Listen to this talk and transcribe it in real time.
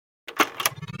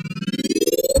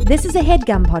This is a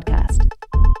HeadGum podcast.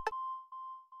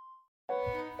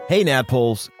 Hey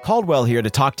Nadpoles, Caldwell here to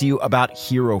talk to you about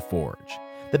Hero Forge,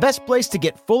 the best place to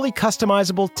get fully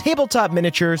customizable tabletop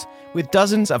miniatures with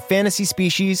dozens of fantasy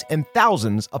species and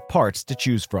thousands of parts to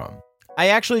choose from. I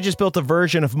actually just built a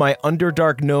version of my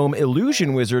Underdark Gnome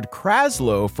illusion wizard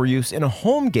Kraslow for use in a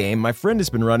home game my friend has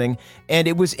been running, and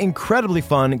it was incredibly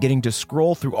fun getting to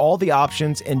scroll through all the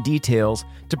options and details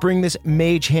to bring this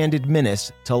mage-handed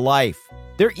menace to life.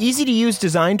 Their easy-to-use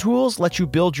design tools let you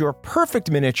build your perfect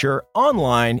miniature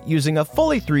online using a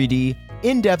fully 3D,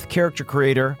 in-depth character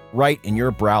creator right in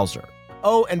your browser.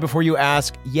 Oh, and before you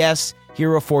ask, yes,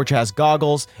 Hero Forge has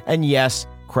goggles, and yes,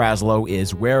 Kraslow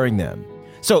is wearing them.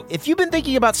 So if you've been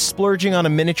thinking about splurging on a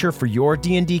miniature for your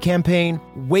D&D campaign,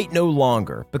 wait no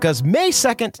longer, because May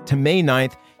 2nd to May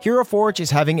 9th, Hero Forge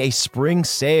is having a spring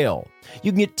sale.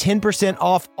 You can get 10%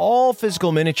 off all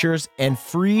physical miniatures and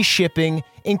free shipping,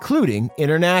 including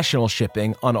international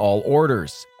shipping on all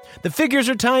orders. The figures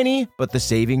are tiny, but the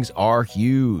savings are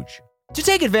huge. To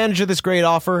take advantage of this great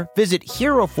offer, visit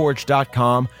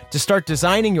HeroForge.com to start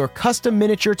designing your custom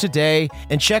miniature today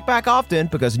and check back often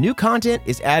because new content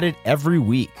is added every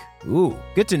week. Ooh,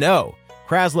 good to know.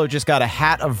 Kraslow just got a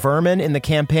hat of vermin in the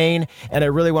campaign, and I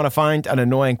really want to find an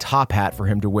annoying top hat for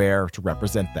him to wear to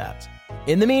represent that.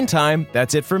 In the meantime,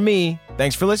 that's it for me.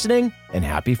 Thanks for listening, and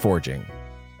happy forging.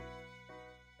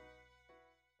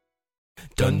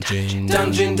 Dungeon,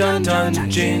 dungeon, dun,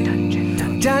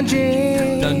 dungeon,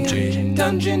 dungeon,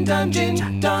 dungeon,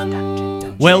 dungeon,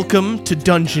 dun. Welcome to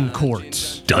Dungeon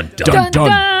Court. Dun, dun,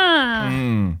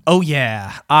 dun. Oh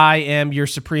yeah, I am your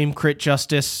Supreme Crit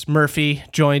Justice, Murphy,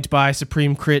 joined by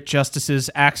Supreme Crit Justices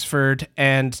Axford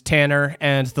and Tanner,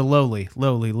 and the lowly, so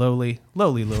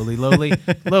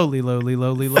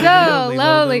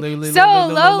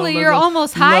lowly, you're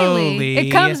almost highly.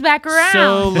 It comes back around.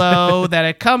 So low that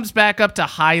it comes back up to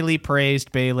highly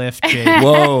praised bailiff Jake.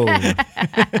 Whoa.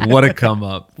 What a come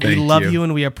up. We love you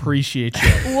and we appreciate you.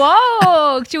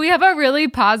 Whoa. Should we have a really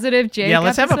positive Jake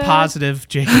let's episode? have a positive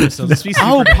Jake episode.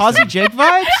 Positive Jake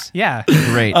vibes? Yeah.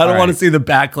 Great. I don't want to see the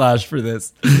backlash for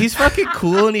this. He's fucking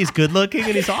cool and he's good looking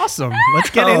and he's awesome. Let's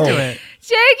get into it.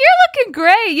 Jake, you're looking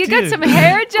great. You got Dude. some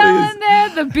hair gel in there.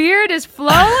 The beard is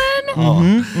flowing.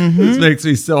 This makes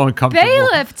me so uncomfortable.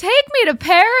 Bailiff, take me to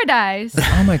paradise.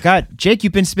 Oh my God, Jake,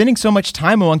 you've been spending so much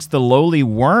time amongst the lowly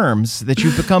worms that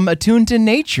you've become attuned to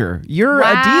nature. You're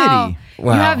a deity.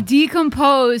 Wow. You have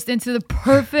decomposed into the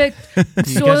perfect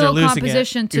soil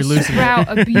composition to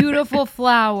sprout a beautiful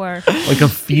flower. Like a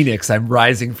phoenix, I'm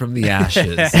rising from the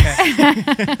ashes.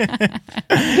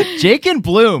 Jake in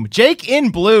bloom. Jake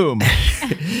in bloom.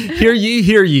 Hear ye,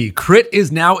 hear ye. Crit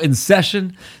is now in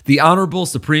session. The Honorable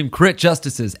Supreme Crit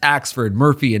Justices Axford,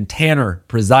 Murphy, and Tanner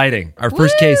presiding. Our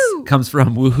first case comes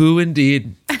from woohoo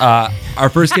indeed. Our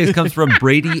first case comes from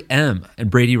Brady M.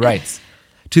 And Brady writes,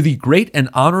 to the great and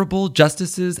honorable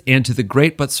justices and to the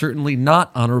great but certainly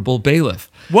not honorable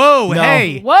bailiff. Whoa,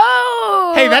 hey.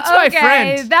 Whoa. Hey, that's my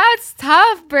friend. That's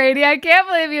tough, Brady. I can't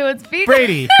believe you would speak.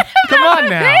 Brady, come on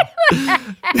now.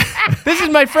 This is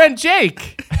my friend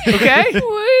Jake, okay?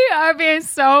 We are being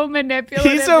so manipulative.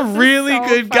 He's a This is really so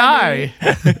good funny.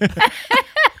 guy.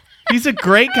 He's a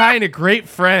great guy and a great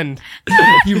friend.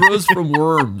 He rose from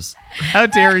worms. How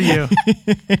dare you?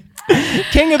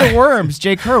 King of the worms,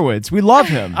 Jake Hurwitz. We love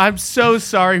him. I'm so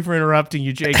sorry for interrupting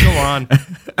you, Jake. Go on.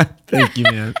 Thank you,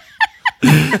 man.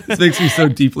 This makes me so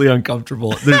deeply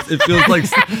uncomfortable. It feels like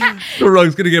the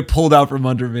rug's going to get pulled out from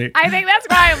under me. I think that's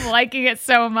why I'm liking it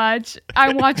so much.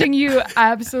 I'm watching you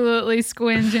absolutely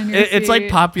squinge in your It's like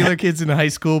seat. popular kids in high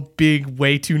school being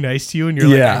way too nice to you, and you're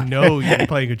like, I know you're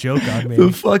playing a joke on me.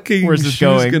 The fucking Where's this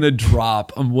shoe's going? going to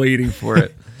drop. I'm waiting for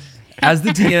it. As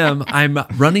the DM, I'm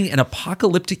running an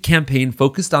apocalyptic campaign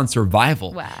focused on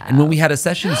survival. Wow. And when we had a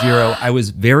session 0, I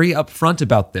was very upfront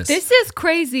about this. This is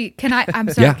crazy. I'm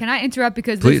sorry, Yeah. can I interrupt?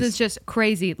 Because Please. this is just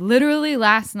crazy. Literally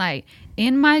last night,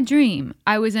 in my dream,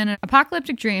 I was in an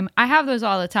apocalyptic dream. I have those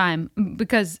all the time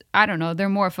because, I don't know, they're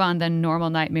more fun than normal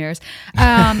nightmares.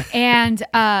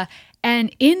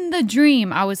 And in the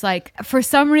dream, I was like, for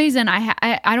some reason,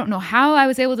 I don't know how I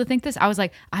was able to think this. I was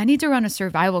like, I need to run a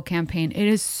survival campaign. It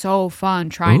is so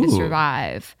fun trying to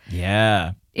survive.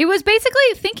 Yeah. It was basically,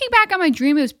 thinking back on my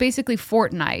dream, it was basically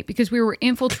Fortnite because we were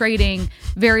infiltrating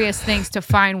various things to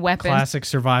find weapons. Classic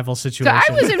survival situation.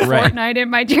 So I was in Fortnite in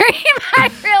my dream. I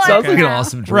realized Sounds like an now.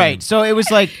 awesome dream. Right. So it was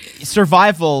like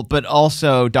survival, but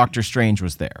also Doctor Strange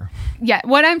was there. Yeah,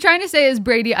 what I'm trying to say is,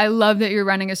 Brady, I love that you're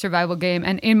running a survival game.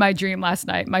 And in my dream last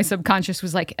night, my subconscious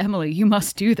was like, Emily, you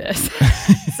must do this.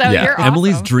 So Yeah, you're awesome.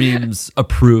 Emily's dreams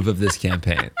approve of this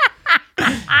campaign.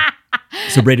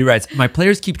 So Brady writes, my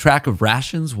players keep track of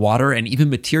rations, water, and even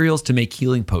materials to make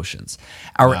healing potions.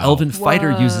 Our elven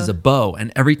fighter uses a bow,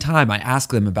 and every time I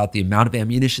ask them about the amount of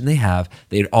ammunition they have,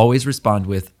 they'd always respond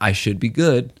with, I should be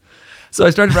good. So I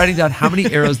started writing down how many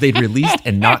arrows they'd released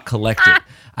and not collected.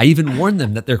 I even warned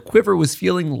them that their quiver was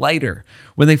feeling lighter.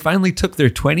 When they finally took their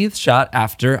 20th shot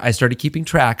after I started keeping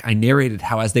track, I narrated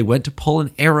how as they went to pull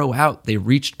an arrow out, they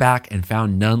reached back and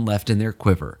found none left in their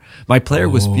quiver. My player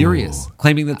was furious,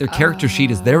 claiming that their character sheet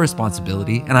is their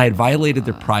responsibility and I had violated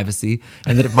their privacy,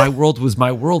 and that if my world was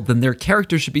my world, then their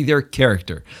character should be their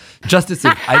character.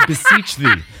 Justices, I beseech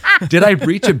thee, did I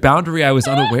breach a boundary I was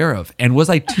unaware of? And was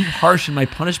I too harsh in my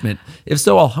punishment? If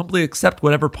so, I'll humbly accept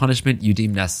whatever punishment you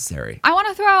deem necessary. I want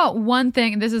to throw out one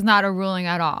thing. This is not a ruling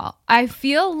at all. I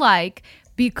feel like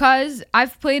because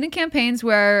I've played in campaigns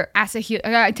where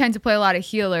I tend to play a lot of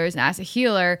healers, and as a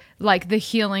healer, like the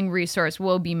healing resource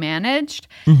will be managed.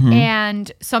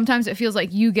 And sometimes it feels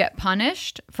like you get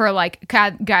punished for like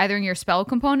gathering your spell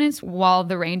components while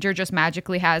the ranger just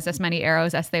magically has as many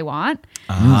arrows as they want.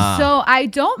 So I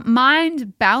don't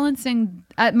mind balancing.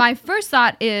 My first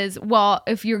thought is, well,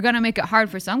 if you're going to make it hard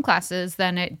for some classes,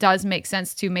 then it does make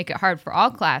sense to make it hard for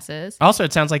all classes. Also,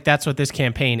 it sounds like that's what this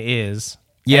campaign is.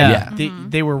 Yeah.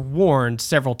 They were warned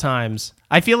several times.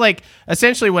 I feel like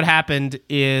essentially what happened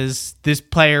is this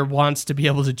player wants to be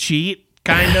able to cheat,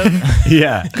 kind of.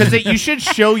 Yeah. Because you should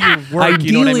show your work, Ideally,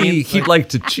 you know what I mean? he'd like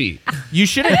to cheat. You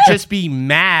shouldn't just be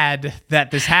mad that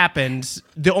this happened.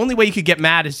 The only way you could get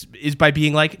mad is by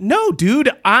being like, no, dude,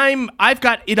 I've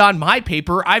got it on my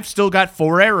paper. I've still got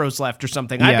 4 arrows left or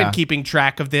something. I've been keeping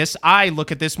track of this. I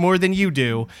look at this more than you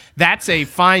do. That's a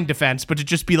fine defense. But to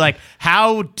just be like,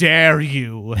 how dare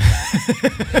you?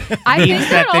 I means think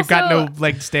that they've also, got no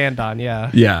leg to stand on.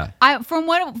 Yeah. Yeah. From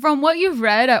what you've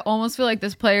read, I almost feel like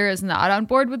this player is not on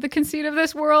board with the conceit of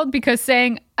this world, because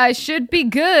saying I should be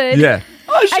good. Yeah.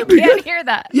 I I can't hear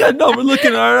that. Yeah, no, we're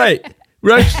looking all right.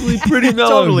 We're actually pretty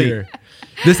mellow Totally. here.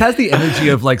 This has the energy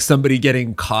of like somebody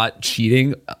getting caught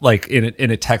cheating, like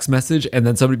in a text message, and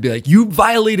then somebody be like, "You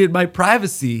violated my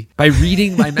privacy by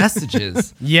reading my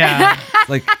messages." Yeah.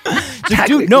 Like,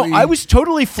 Dude, no, technically- I was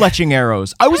totally fletching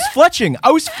arrows. I was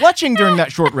fletching during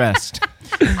that short rest.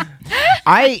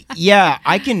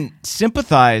 I can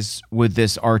sympathize with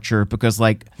this archer because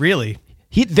like Really?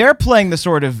 they're playing the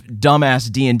sort of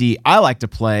dumbass D&D I like to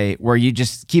play, where you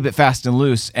just keep it fast and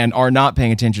loose and are not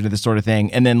paying attention to this sort of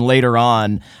thing, and then later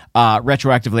on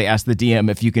retroactively ask the DM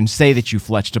if you can say that you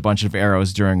fletched a bunch of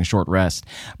arrows during a short rest.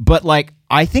 But like,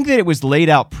 I think that it was laid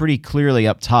out pretty clearly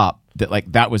up top that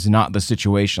like that was not the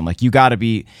situation. Like you got to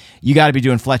be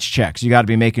doing fletch checks. You got to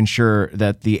be making sure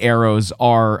that the arrows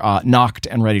are knocked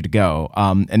and ready to go.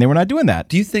 And they were not doing that.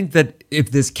 Do you think that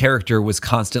if this character was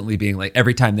constantly being like,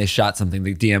 every time they shot something,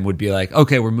 the DM would be like,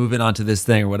 okay, we're moving on to this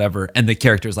thing or whatever, and the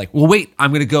character's like, well, wait,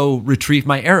 I'm going to go retrieve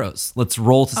my arrows. Let's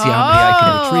roll to see how many I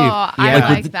can retrieve.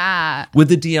 I would that. Would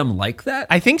the DM like that?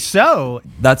 I think so.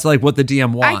 That's like what the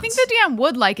DM wants. I think the DM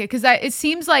would like it, because it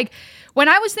seems like when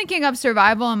I was thinking of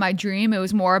survival in my dream, it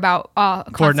was more about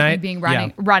constantly being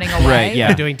running away. Right,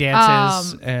 yeah. Doing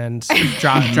dances and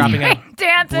dropping out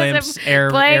dances blimps,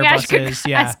 and playing Airbuses.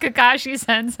 as Kakashi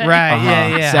Sensei. Right,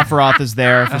 yeah. Sephiroth is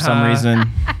there for some reason.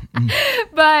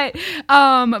 But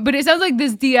it sounds like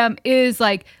this DM is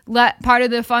like part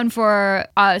of the fun for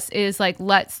us is like,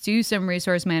 let's do some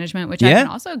resource management, which I can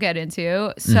also get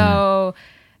into. So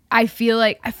I feel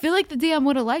like the DM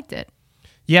would have liked it.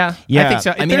 Yeah, Yeah. I think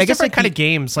so. I mean, There's I guess, different like, kind of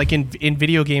games, like in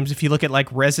video games, if you look at like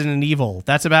Resident Evil,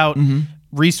 that's about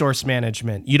resource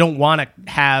management. You don't want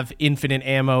to have infinite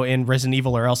ammo in Resident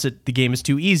Evil, or else the game is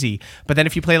too easy. But then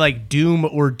if you play like Doom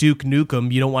or Duke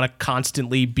Nukem, you don't want to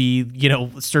constantly be,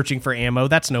 searching for ammo.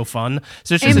 That's no fun.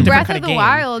 So it's just a In different Breath kind of of the game.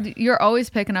 Wild, you're always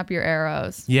picking up your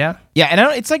arrows. Yeah. Yeah, and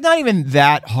it's like not even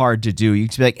that hard to do. You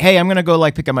can be like, "Hey, I'm gonna go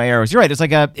like pick up my arrows." You're right.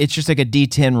 It's just like a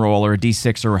D10 roll or a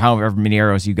D6 or however many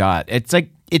arrows you got. It's like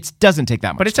it doesn't take that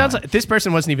much. But it sounds time. like this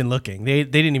person wasn't even looking. They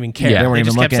didn't even care. Yeah, they weren't They even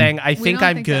just kept looking. saying, I We think don't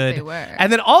I'm think that good. they were. And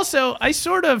then also,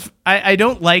 I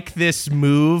don't like this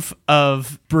move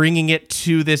of bringing it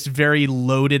to this very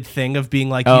loaded thing of being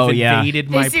like, Oh, you've yeah. invaded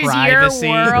my This is privacy.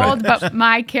 your world, but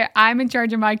I'm in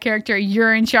charge of my character.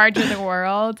 You're in charge of the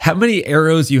world. How many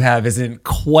arrows you have isn't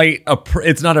quite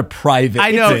it's not a private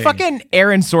I know, thing. Fucking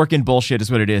Aaron Sorkin bullshit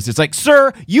is what it is. It's like,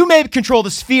 sir, you may control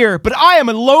the sphere, but I am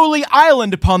a lowly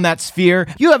island upon that sphere.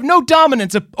 You have no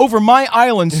dominance over my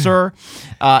island, sir.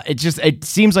 It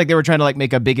seems like they were trying to like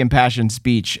make a big impassioned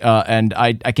speech, and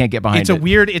I can't get behind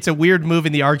it. It's a weird move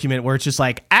in the argument where it's just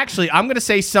like, actually, I'm going to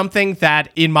say something that,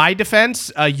 in my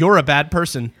defense, you're a bad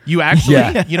person. You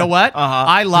actually, you know what?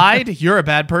 I lied. You're a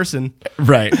bad person.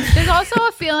 Right. There's also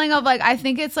a feeling of like, I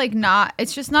think it's like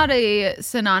it's just not a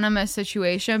synonymous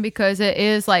situation, because it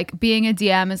is like being a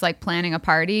DM is like planning a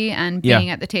party, and being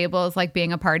at the table is like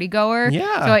being a party goer.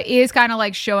 Yeah. So it is kind of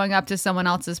like showing up to someone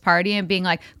else's party and being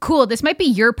like, cool, this might be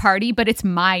your party, but it's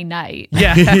my night.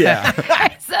 Yeah.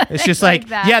 It's just like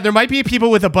that. yeah, there might be people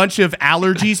with a bunch of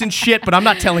allergies and shit, but I'm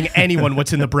not telling anyone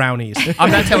what's in the brownies.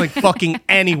 I'm not telling fucking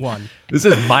anyone. This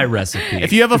is my recipe.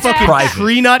 If you have a fucking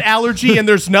tree nut allergy and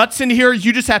there's nuts in here,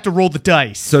 you just have to roll the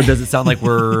dice. So does it sound like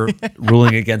we're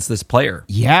ruling against this player?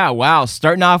 Yeah, wow.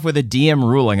 Starting off with a DM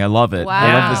ruling. I love it.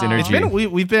 I love this energy.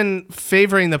 We've been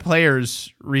favoring the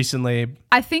players recently.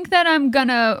 I think that I'm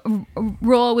gonna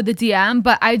roll with the DM,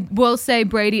 but I will say,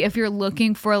 Brady, if you're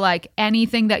looking for like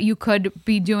anything that you could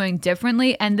be doing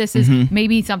differently, and this is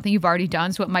maybe something you've already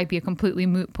done, so it might be a completely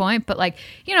moot point, but like,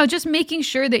 you know, just making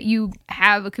sure that you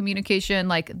have a communication,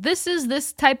 like this is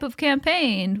this type of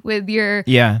campaign with your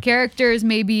characters.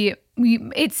 Maybe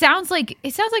it sounds like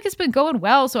it's been going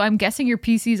well, so I'm guessing your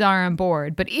PCs are on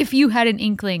board. But if you had an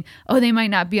inkling, they might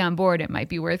not be on board, it might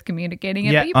be worth communicating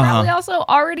it. But you probably also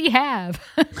already have.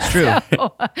 True.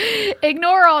 So,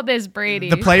 ignore all this, Brady.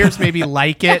 The players maybe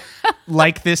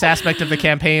like this aspect of the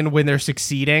campaign when they're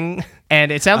succeeding. And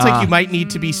it sounds like you might need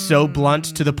to be so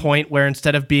blunt to the point where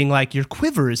instead of being like, your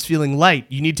quiver is feeling light,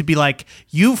 you need to be like,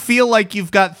 you feel like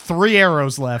you've got 3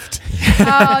 arrows left.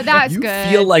 Oh, that's You good.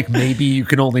 feel like maybe you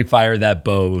can only fire that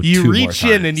bow You 2 reach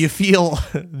more in and you feel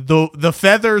the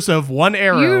feathers of 1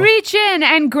 arrow. You reach in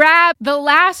and grab the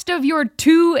last of your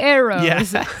 2 arrows.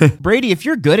 Yeah. Brady, if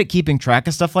you're good at keeping track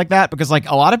of stuff like that, because like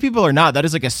a lot of people are not, that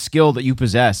is like a skill that you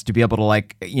possess to be able to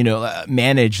like, you know,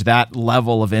 manage that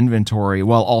level of inventory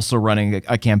while also running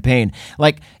a campaign.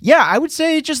 Like, yeah, I would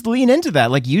say just lean into that.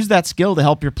 Like, use that skill to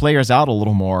help your players out a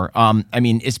little more. I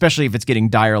mean, especially if it's getting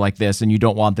dire like this and you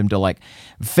don't want them to like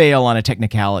fail on a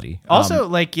technicality.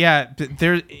 Also,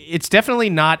 it's definitely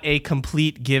not a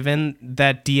complete given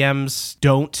that DMs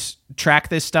don't track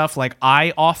this stuff. Like,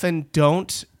 I often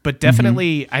don't. But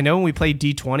definitely, I know when we play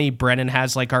D20, Brennan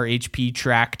has like our HP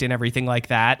tracked and everything like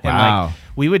that. Wow. And like,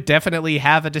 we would definitely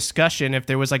have a discussion if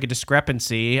there was like a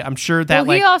discrepancy. I'm sure that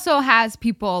he also has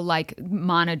people like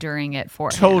monitoring it for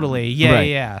him. Totally. Yeah, Right.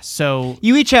 yeah. So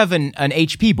You each have an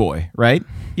HP boy, right?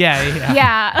 yeah.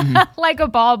 Yeah, like a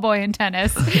ball boy in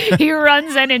tennis. He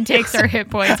runs in and takes our hit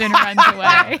points and runs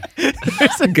away.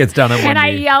 Gets down on one And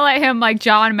I knee. yell at him like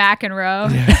John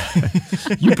McEnroe.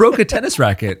 You broke a tennis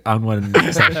racket on one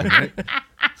session, right?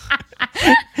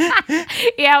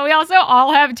 Yeah, we also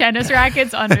all have tennis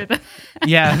rackets under the...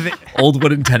 Yeah. Old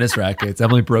wooden tennis rackets.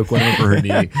 Emily broke one over her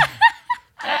knee.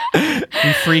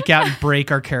 We freak out and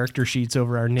break our character sheets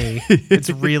over our knee. It's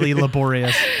really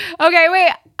laborious. Okay,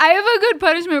 wait. I have a good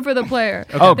punishment for the player.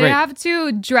 Oh, They great. have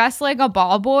to dress like a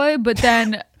ball boy, but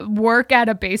then work at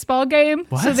a baseball game.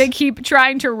 What? So they keep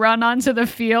trying to run onto the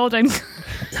field and...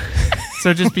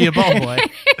 So just be a ball boy.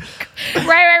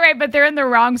 Right. But they're in the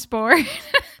wrong sport.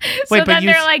 So Wait, but then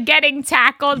they're like getting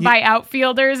tackled by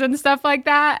outfielders and stuff like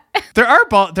that. There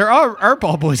are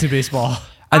ball boys in baseball.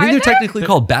 I think Are they're there? technically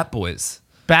called bat boys,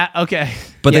 Okay.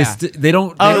 but Yeah. they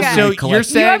don't. They Oh, don't so really you're collect-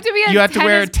 saying You have to be a you have to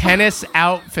wear a tennis tennis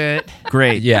outfit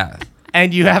Great. Yeah.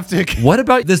 and you have to What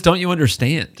about this? Don't you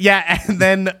understand? yeah, and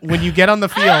then when you get on the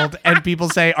field and people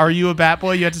say, "Are you a bat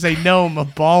boy?" you have to say, "No, I'm a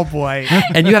ball boy."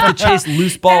 And you have to chase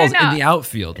loose balls No. in the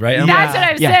outfield, right? Emily? That's what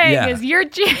I'm Yeah. saying Yeah. is you're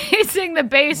chasing the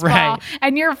baseball Right.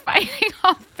 and you're fighting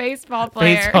off baseball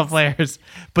players. Baseball players,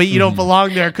 but you don't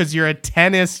belong there because you're a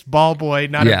tennis ball boy,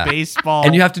 not Yeah. a baseball.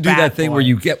 And you have to do bat that thing boy.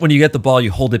 where when you get the ball,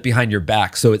 you hold it behind your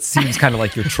back, so it seems kind of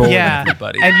like you're trolling yeah,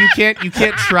 everybody. and you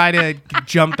can't try to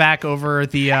jump back over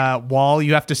the wall.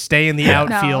 You have to stay in the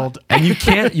outfield. And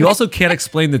you also can't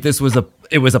explain that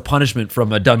it was a punishment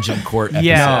from a dungeon court episode.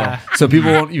 Yeah. So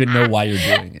people won't even know why you're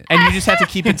doing it. And you just have to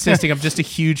keep insisting, I'm just a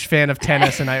huge fan of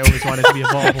tennis and I always wanted to be a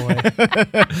ball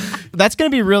boy. That's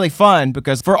going to be really fun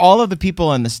because for all of the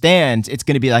people in the stands, it's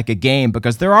going to be like a game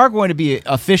because there are going to be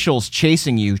officials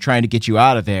chasing you, trying to get you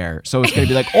out of there. So it's going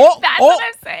to be like, That's what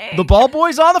I'm saying. the ball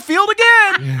boy's on the field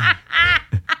again.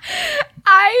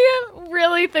 I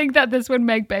really think that this would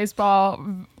make baseball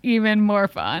even more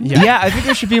fun. Yeah, I think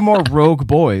there should be more rogue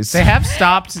boys. They have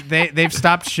stopped. They've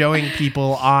stopped showing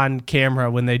people on camera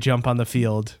when they jump on the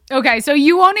field. Okay, so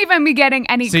you won't even be getting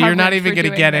any. So you're not coverage even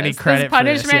going to get any credit for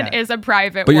this, punishment yeah. is a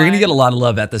private. But you're one. going to get a lot of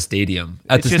love at the stadium.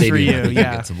 At It's the just for stadium, you, I think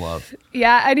yeah. get some love.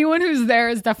 Yeah, anyone who's there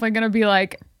is definitely going to be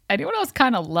like, anyone else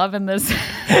kind of loving this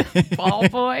ball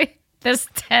boy, this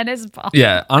tennis ball.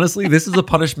 Yeah, honestly, this is a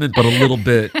punishment, but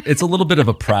it's a little bit of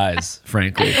a prize,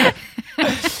 frankly.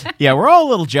 Yeah, we're all a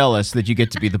little jealous that you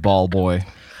get to be the ball boy.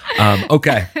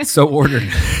 Okay, so ordered.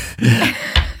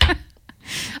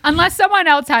 Unless someone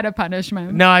else had a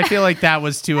punishment. No, I feel like that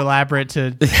was too elaborate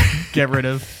to get rid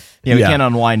of. Yeah, we Yeah. can't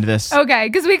unwind this. Okay,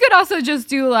 because we could also just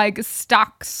do like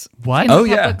stocks. What? In the Oh,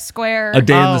 yeah. public square. A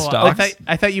day in the stocks.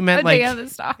 I thought you meant A like day of the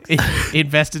stocks.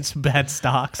 invest in some bad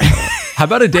stocks. How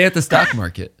about a day at the stock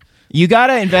market? You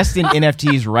gotta invest in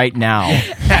NFTs right now.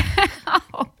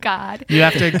 Oh God. You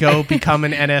have to go become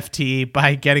an NFT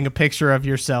by getting a picture of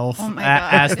yourself Oh my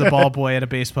God. as the ball boy at a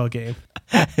baseball game.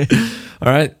 All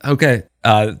right. Okay.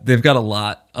 They've got a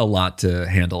lot to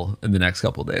handle in the next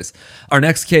couple of days. Our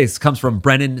next case comes from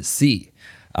Brennan C.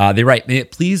 They write, may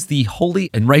it please the holy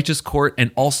and righteous court,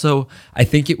 and also, I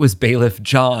think it was Bailiff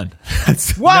John.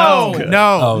 Whoa!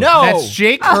 No, No. That's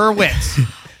Jake Hurwitz.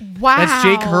 Wow. That's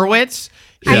Jake Hurwitz.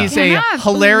 I He's a cannot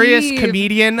hilarious believe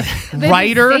comedian,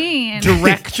 writer, vein.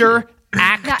 director,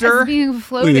 That actor. is being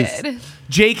floated.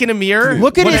 Jake and Amir.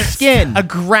 Look at what his skin. A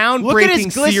groundbreaking Look at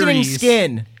his glistening series.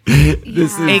 skin.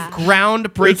 A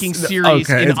groundbreaking series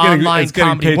okay, in it's getting- online it's getting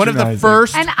comedy. One of the patronizing.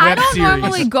 first And I web don't series.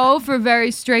 normally go for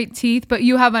very straight teeth, but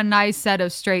you have a nice set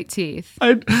of straight teeth.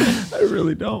 I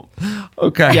really don't.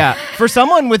 Okay. Yeah, for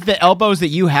someone with the elbows that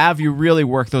you have, you really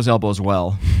work those elbows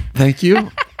well. Thank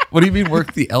you. What do you mean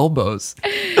work the elbows?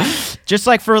 Just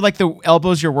like for like the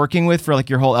elbows you're working with for like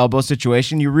your whole elbow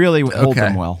situation, you really hold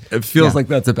them well. It feels Yeah. like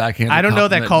that's a backhanded I don't know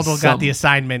that compliment. Caldwell got the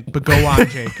assignment, but go on,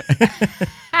 Jake.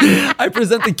 I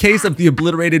present the case of the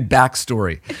obliterated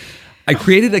backstory. I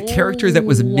created a character that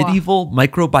was a medieval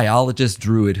microbiologist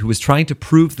druid who was trying to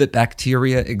prove that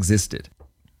bacteria existed.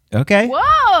 Okay.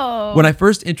 Whoa. When I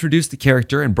first introduced the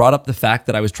character and brought up the fact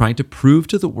that I was trying to prove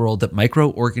to the world that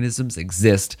microorganisms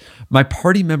exist, my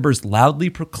party members loudly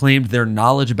proclaimed their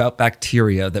knowledge about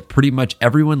bacteria that pretty much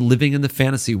everyone living in the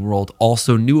fantasy world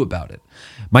also knew about it.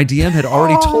 My DM had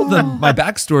already told them my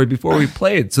backstory before we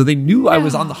played, so they knew I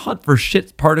was on the hunt for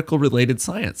shit particle-related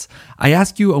science. I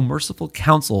ask you, O merciful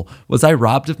counsel, was I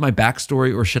robbed of my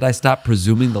backstory, or should I stop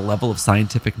presuming the level of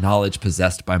scientific knowledge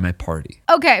possessed by my party?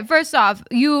 Okay, first off,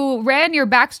 you ran your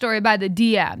backstory by the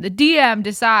DM. The DM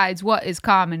decides what is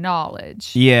common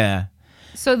knowledge. Yeah.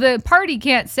 So the party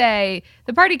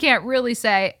can't really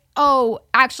say, oh,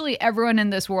 actually everyone in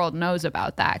this world knows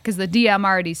about that, because the DM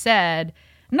already said,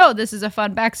 no, this is a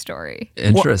fun backstory.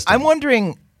 Interesting. Well, I'm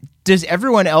wondering, does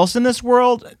everyone else in this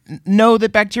world know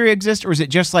that bacteria exist, or is it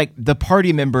just like the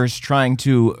party members trying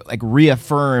to like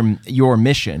reaffirm your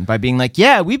mission by being like,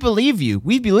 yeah, we believe you.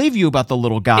 We believe you about the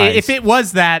little guys. If it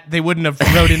was that, they wouldn't have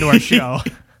wrote into our show.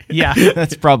 Yeah.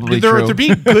 That's probably they're, true. They're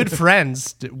being good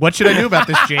friends. What should I do about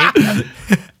this, Jake?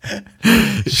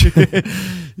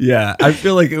 Yeah, I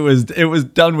feel like it was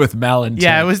done with malintent.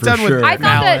 Yeah, it was for done with- sure. I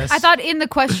Malice. thought in the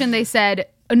question they said,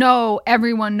 no,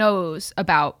 everyone knows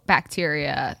about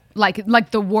bacteria. Like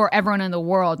everyone in the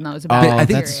world knows about Oh,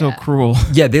 bacteria. that's so cruel.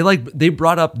 Yeah, they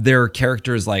brought up their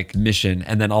character's like mission,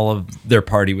 and then all of their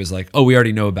party was like, "Oh, we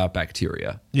already know about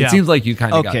bacteria." Yeah. It seems like you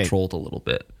kind of Okay. got trolled a little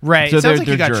bit. Right. So It sounds they're- like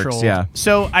you they're got jerks, trolled. yeah.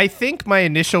 So I think my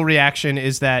initial reaction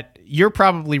is that you're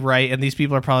probably right, and these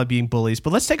people are probably being bullies.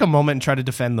 But let's take a moment and try to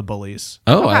defend the bullies.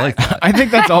 Oh, I like that. I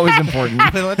think that's always important.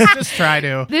 But let's just try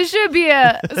to This should be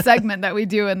a segment that we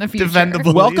do in the future. defend the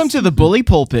bullies. Welcome to the bully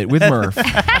pulpit with Murph.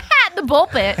 the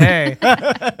bullpit. Hey,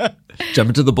 Jump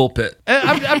into the bullpit.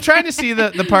 I'm trying to see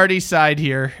the party side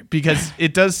here because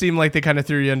it does seem like they kind of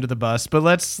threw you under the bus. But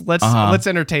let's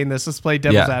entertain this. Let's play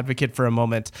devil's Yeah. advocate for a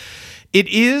moment. It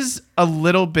is a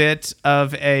little bit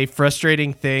of a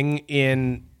frustrating thing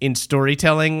in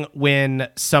storytelling when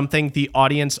something the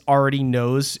audience already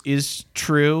knows is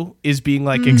true is being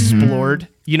like explored.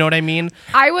 You know what I mean?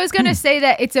 I was going to say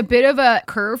that it's a bit of a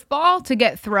curveball to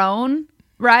get thrown,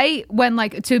 right? When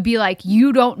like to be like,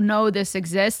 you don't know this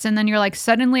exists. And then you're like,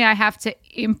 suddenly I have to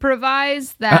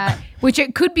improvise that, which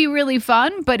it could be really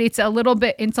fun, but it's a little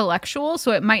bit intellectual.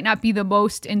 So it might not be the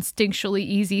most instinctually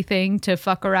easy thing to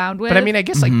fuck around with. But I mean, I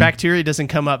guess like bacteria doesn't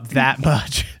come up that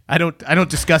much. I don't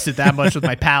discuss it that much with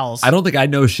my pals. I don't think I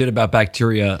know shit about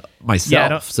bacteria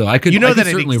myself, so I could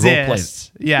certainly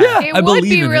roleplay. Yeah. It I would believe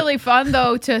be in really fun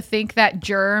though to think that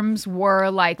germs were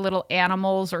like little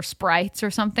animals or sprites or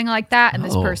something like that, and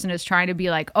this person is trying to be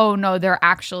like, oh no, they're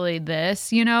actually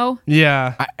this, you know?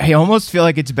 Yeah. I almost feel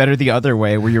like it's better the other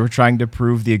way, where you were trying to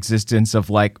prove the existence of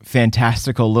like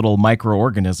fantastical little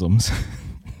microorganisms.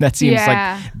 That seems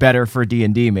like better for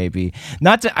D&D, maybe.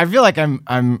 Not to. I feel like I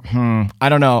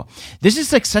don't know. This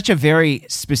is like such a very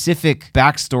specific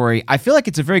backstory. I feel like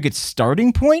it's a very good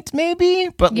starting point, maybe,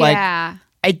 but like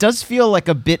it does feel like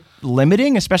a bit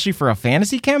limiting, especially for a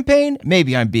fantasy campaign.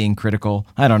 Maybe I'm being critical.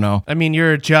 I don't know. I mean,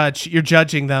 you're a judge. You're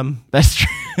judging them. That's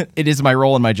true. It is my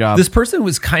role in my job. This person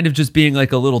was kind of just being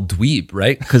like a little dweeb,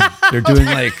 right? Because they're doing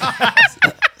like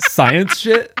science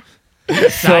shit.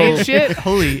 Science shit?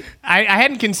 Holy, I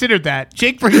hadn't considered that.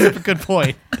 Jake brings up a good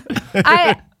point.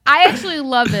 I actually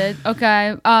love it.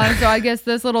 Okay, so I guess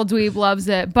this little dweeb loves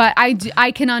it, but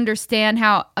I can understand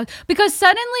how, because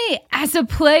suddenly as a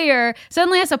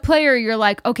player, you're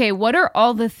like, okay, what are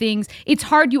all the things? It's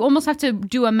hard. You almost have to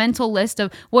do a mental list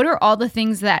of what are all the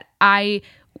things that I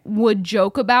would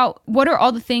joke about. What are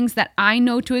all the things that I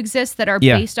know to exist that are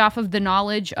based off of the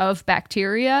knowledge of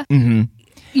bacteria? Mm-hmm.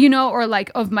 You know, or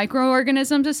like of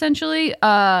microorganisms, essentially.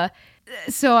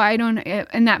 So I don't,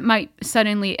 and that might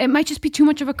just be too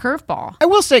much of a curveball. I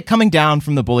will say, coming down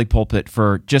from the bully pulpit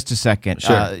for just a second,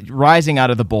 rising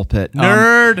out of the bullpit.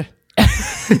 Nerd.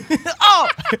 Oh,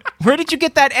 where did you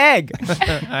get that egg?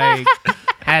 I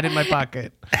had it in my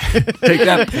pocket. Take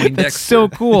that, Poindexter. That's so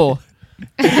cool.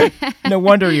 No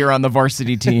wonder you're on the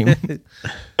varsity team.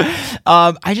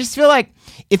 I just feel like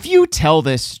if you tell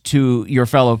this to your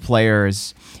fellow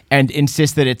players and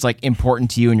insist that it's like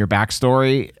important to you and your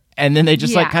backstory, and then they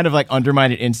just like kind of like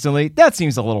undermine it instantly, that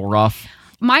seems a little rough.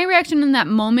 My reaction in that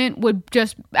moment would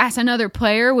just, as another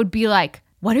player, would be like,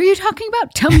 what are you talking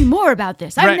about? Tell me more about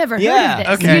this. I've never heard of this.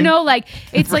 Okay. You know, like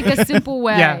it's like a simple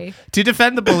way. Yeah. To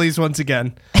defend the bullies once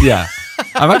again. Yeah.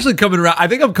 I'm actually coming around. I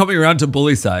think I'm coming around to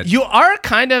bully side. You are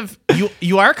kind of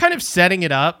setting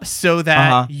it up so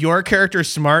that your character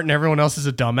is smart and everyone else is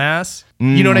a dumbass.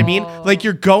 You know what I mean? Like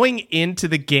you're going into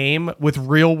the game with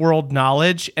real world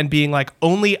knowledge and being like,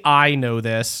 only I know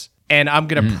this and I'm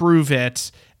going to prove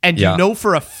it. And you know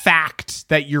for a fact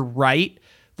that you're right.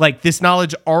 Like this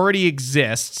knowledge already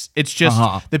exists. It's just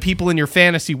the people in your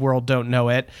fantasy world don't know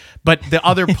it. But the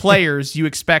other players, you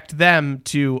expect them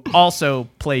to also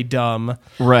play dumb.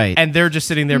 Right. And they're just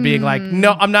sitting there being like,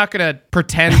 no, I'm not going to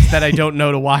pretend that I don't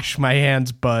know to wash my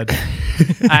hands, bud.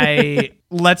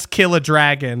 Let's kill a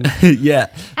dragon. Yeah.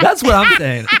 That's what I'm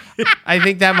saying. I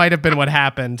think that might have been what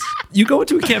happened. You go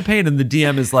into a campaign and the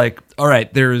DM is like, all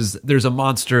right, there's a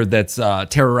monster that's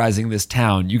terrorizing this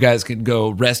town. You guys can go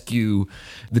rescue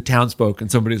the townsfolk.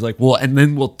 And somebody's like, well, and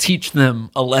then we'll teach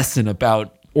them a lesson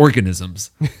about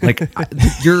organisms. Like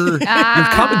you're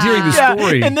commandeering the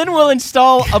story. And then we'll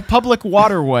install a public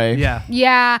waterway.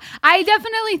 Yeah, I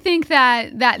definitely think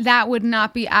that would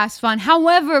not be as fun.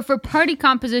 However, for party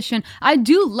composition, I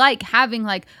do like having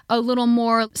like a little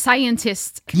more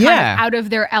scientists kind of out of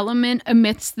their element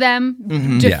amidst them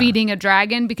defeating a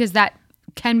dragon, because that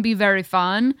can be very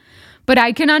fun. But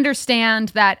I can understand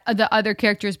that the other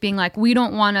characters being like, we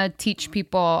don't want to teach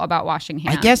people about washing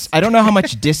hands. I guess I don't know how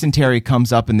much dysentery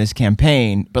comes up in this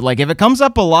campaign, but like if it comes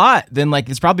up a lot, then like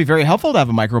it's probably very helpful to have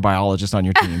a microbiologist on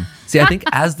your team. See, I think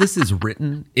as this is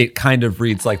written, it kind of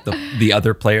reads like the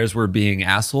other players were being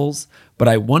assholes. But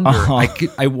I wonder,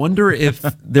 I wonder if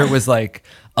there was like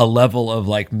a level of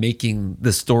like making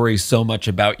the story so much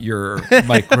about your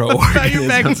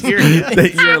microorganisms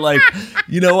that you're like,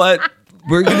 you know what?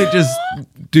 We're going to just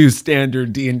do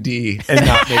standard D&D and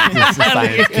not make this a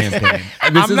science campaign.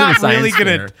 I'm not really going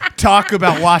to talk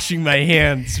about washing my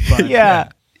hands. But Yeah.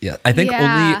 I think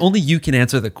only you can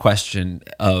answer the question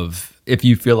of if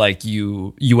you feel like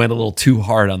you went a little too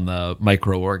hard on the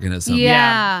microorganism.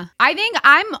 Yeah. I think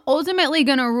I'm ultimately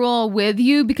going to rule with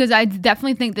you, because I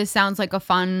definitely think this sounds like a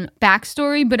fun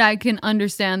backstory, but I can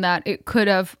understand that it could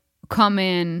have come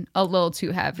in a little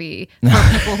too heavy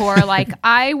for people who are like,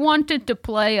 I wanted to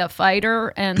play a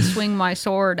fighter and swing my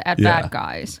sword at bad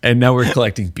guys. And now we're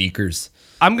collecting beakers.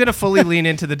 I'm going to fully lean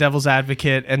into the devil's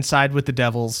advocate and side with the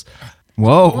devils.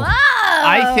 Whoa.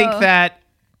 I think that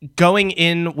going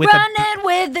in with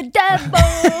with the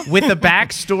devil with the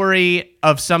backstory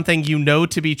of something you know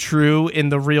to be true in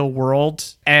the real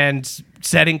world and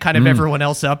setting kind of everyone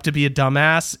else up to be a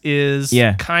dumbass is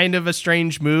kind of a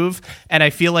strange move. And I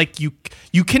feel like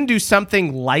you can do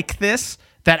something like this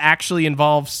that actually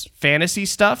involves fantasy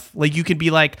stuff. Like you could be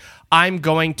like, I'm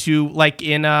going to, like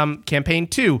in campaign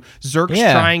 2, Zerk's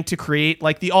trying to create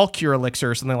like the all cure elixir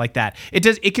or something like that.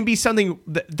 It can be something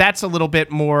that's a little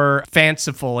bit more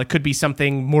fanciful. It could be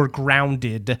something more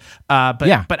grounded.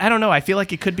 But I don't know. I feel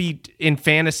like it could be in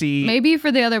fantasy. Maybe for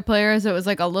the other players, it was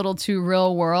like a little too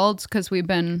real world because we've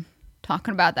been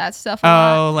talking about that stuff a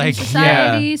lot in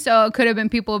society. So it could have been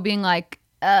people being like,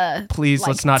 please, like,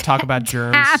 let's not talk about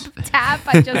germs. Tap.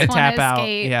 I just want Tap to out.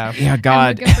 escape. Yeah,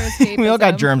 God. We all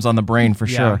got escapism. germs on the brain for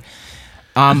Yeah.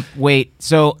 sure. Wait,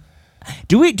 so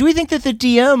do we think that the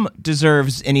DM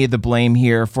deserves any of the blame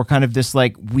here for kind of this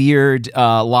like weird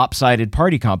lopsided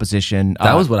party composition?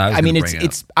 That was what I was I mean, gonna bring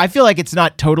it's I feel like it's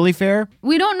not totally fair.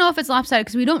 We don't know if it's lopsided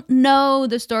because we don't know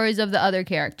the stories of the other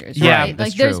characters. Yeah, right?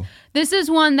 that's like true. This is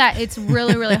one that it's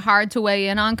really, really hard to weigh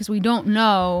in on because we don't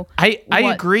know. I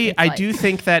what agree. it's I like. do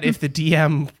think that if the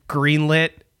DM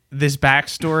greenlit this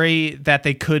backstory, that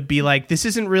they could be like, this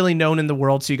isn't really known in the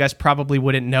world, so you guys probably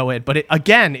wouldn't know it. But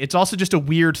again, it's also just a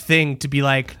weird thing to be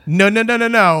like, no.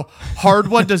 Hard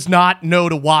One does not know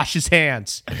to wash his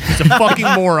hands. He's a fucking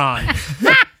moron.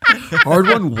 Hard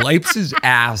One wipes his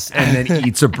ass and then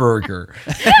eats a burger.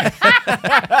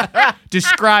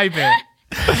 Describe it.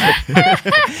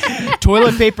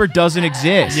 Toilet paper doesn't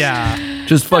exist. Yeah.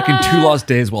 Just fucking 2 lost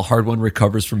days while Hard One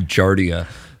recovers from Giardia.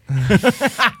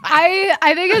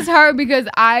 I think it's hard because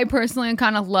I personally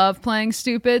kind of love playing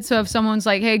stupid. So if someone's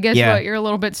like, "Hey, guess what? You're a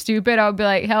little bit stupid," I would be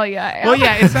like, "Hell yeah!" Well,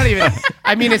 yeah, it's not even.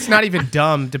 I mean, it's not even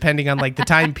dumb, depending on like the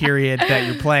time period that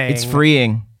you're playing. It's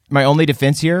freeing. My only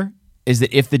defense here is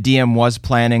that if the DM was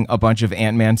planning a bunch of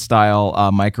Ant-Man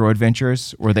style micro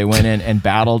adventures where they went in and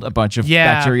battled a bunch of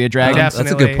bacteria dragons. definitely.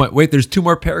 That's a good point. Wait, there's 2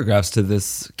 more paragraphs to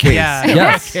this case. Yeah.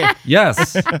 Yes.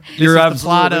 Yes. You're This is the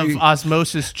plot of absolutely-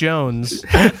 Osmosis Jones.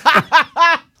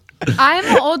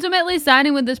 I'm ultimately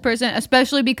siding with this person,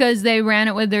 especially because they ran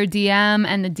it with their DM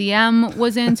and the DM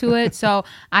was into it. So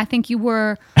I think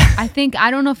I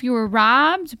don't know if you were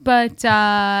robbed, but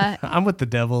I'm with the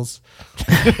Devils.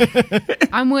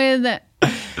 I'm with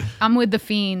the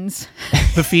Fiends.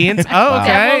 The Fiends? Oh, okay.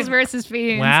 Devils versus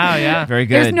Fiends. Wow, yeah. Very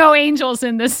good. There's no angels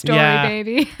in this story, Yeah.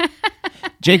 baby.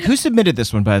 Jake, who submitted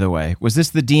this one, by the way? Was this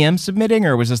the DM submitting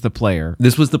or was this the player?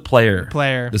 This was the player.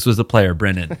 Player. This was the player,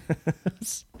 Brennan.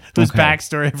 Whose Okay.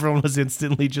 backstory everyone was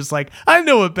instantly just like, I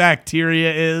know what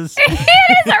bacteria is. It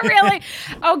is a really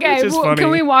okay. Which is Well, funny. can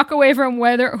we walk away from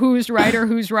who's right or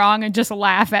who's wrong and just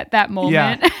laugh at that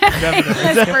moment in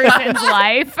this person's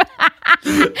life?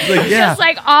 Just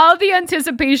like all the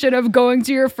anticipation of going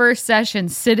to your first session,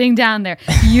 sitting down there,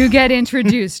 you get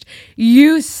introduced,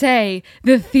 you say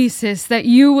the thesis that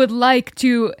you would like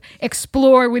to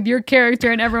explore with your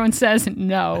character, and everyone says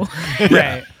no.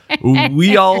 Right.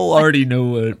 We all already know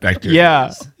what bacteria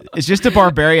is. It's just a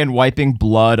barbarian wiping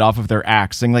blood off of their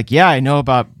axe, saying like, "Yeah, I know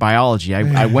about biology.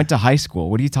 I went to high school.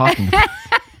 What are you talking about?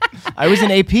 I was in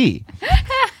AP."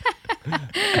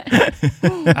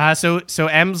 So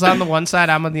M's on the one side,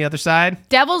 I'm on the other side.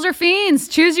 Devils or fiends,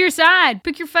 choose your side.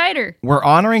 Pick your fighter. We're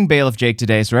honoring Bailiff Jake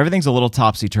today, so everything's a little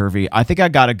topsy turvy. I think I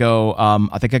gotta go.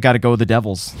 I think I gotta go with the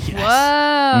Devils.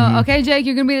 Whoa. Okay, Jake,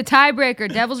 you're gonna be the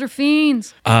tiebreaker. Devils or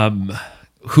fiends?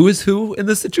 Who is who in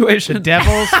this situation? The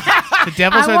Devils I are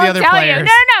the won't other tell players.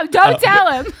 you. No, don't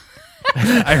tell him.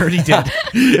 I already did.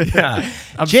 Yeah.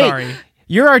 I'm Jake, sorry.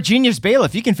 you're our genius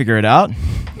bailiff. You can figure it out.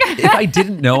 If I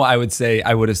didn't know, I would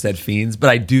have said fiends,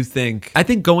 but I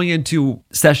think going into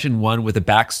session 1 with a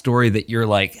backstory that you're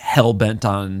like hell bent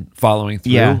on following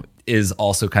through is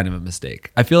also kind of a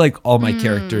mistake. I feel like all my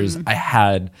characters, I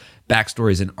had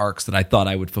backstories and arcs that I thought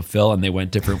I would fulfill, and they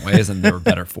went different ways, and they were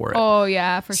better for it. Oh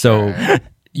yeah, for So, sure.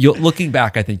 looking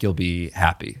back, I think you'll be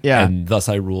happy. Yeah. And thus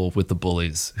I rule with the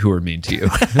bullies who are mean to you.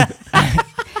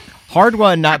 Hard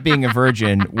One not being a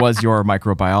virgin was your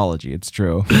microbiology. It's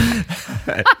true.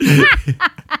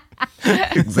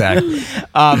 Exactly.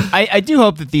 I do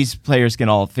hope that these players can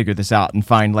all figure this out and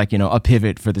find like, a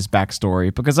pivot for this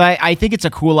backstory, because I think it's a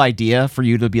cool idea for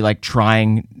you to be like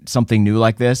trying something new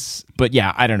like this. But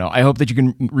yeah, I don't know. I hope that you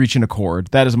can reach an accord.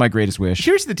 That is my greatest wish.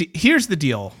 Here's the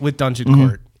deal with Dungeon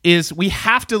Court is we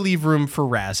have to leave room for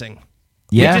razzing.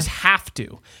 Yeah. We just have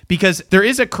to, because there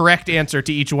is a correct answer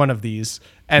to each one of these.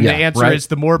 And the Yeah, answer right. is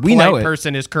the more We know polite it.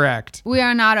 person is correct. We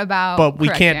are not about But we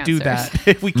correct can't do answers.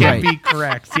 that. We can't Right. be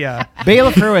correct. Yeah.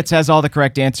 Bailiff Hurwitz has all the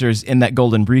correct answers in that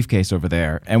golden briefcase over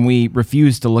there, and we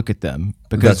refuse to look at them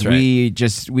because That's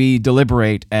right. we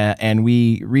deliberate and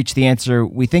we reach the answer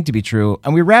we think to be true,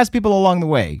 and we razz people along the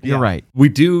way. You're right. We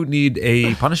do need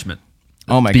a punishment.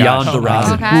 Oh my Beyond gosh. the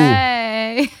razzing.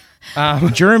 Okay.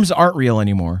 Germs aren't real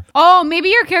anymore. Oh, maybe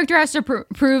your character has to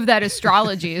prove that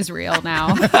astrology is real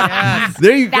now. Yes.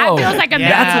 There you That go. feels like a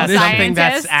Yeah, medical something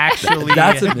that's scientist. actually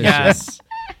That's a mission. yes.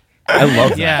 I love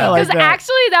that. Yeah. like Because that.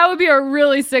 actually, that would be a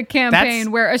really sick campaign That's-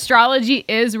 where astrology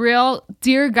is real.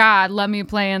 Dear God, let me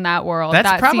play in that world. That's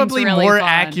That probably seems really more fun.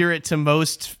 accurate to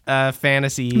most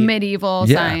fantasy. Medieval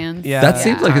Yeah. science. Yeah, That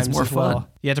seems like it's times more as well. fun.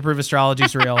 You have to prove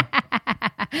astrology's real.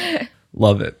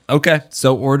 Love it. Okay,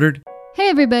 so ordered. Hey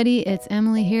everybody, it's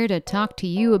Emily here to talk to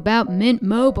you about Mint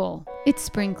Mobile. It's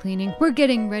spring cleaning. We're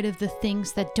getting rid of the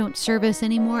things that don't serve us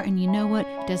anymore, and you know what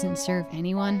doesn't serve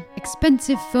anyone?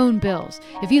 Expensive phone bills.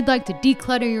 If you'd like to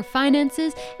declutter your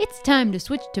finances, it's time to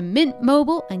switch to Mint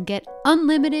Mobile and get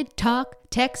unlimited talk,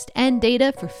 text, and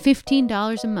data for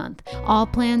 $15 a month. All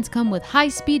plans come with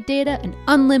high-speed data and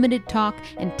unlimited talk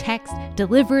and text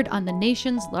delivered on the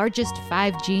nation's largest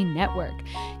 5G network.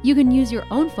 You can use your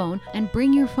own phone and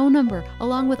bring your phone number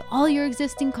along with all your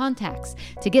existing contacts.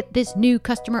 To get this new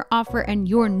customer offer and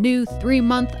your new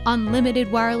 3-month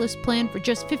unlimited wireless plan for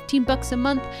just $15 a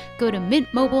month, go to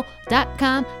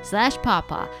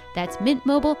mintmobile.com/pawpaw. That's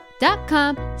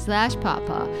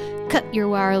mintmobile.com/pawpaw. Cut your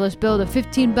wireless bill to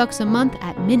 $15 a month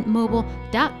at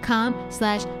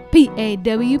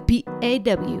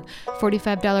mintmobile.com/PAWPAW.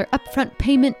 $45 upfront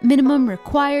payment minimum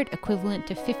required, equivalent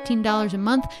to $15 a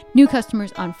month. New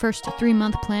customers on first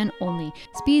 3-month plan only.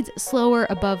 Speeds slower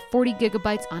above 40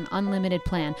 gigabytes on unlimited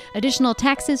plan. Additional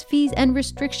taxes, fees, and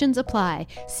restrictions apply.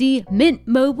 See Mint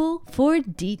Mobile for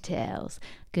details.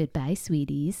 Goodbye,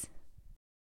 sweeties.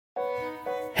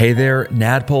 Hey there,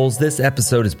 Nadpoles. This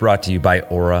episode is brought to you by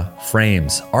Aura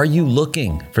Frames. Are you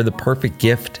looking for the perfect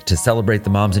gift to celebrate the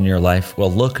moms in your life? Well,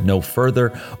 look no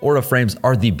further. Aura Frames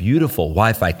are the beautiful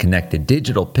Wi-Fi connected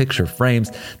digital picture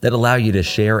frames that allow you to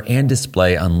share and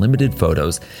display unlimited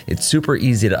photos. It's super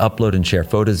easy to upload and share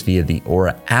photos via the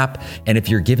Aura app. And if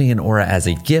you're giving an Aura as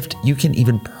a gift, you can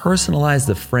even personalize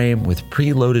the frame with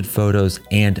preloaded photos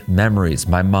and memories.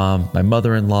 My mom, my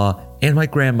mother-in-law, and my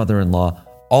grandmother-in-law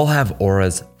all have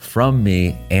auras from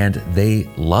me, and they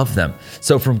love them.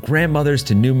 So from grandmothers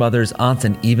to new mothers, aunts,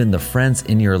 and even the friends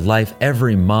in your life,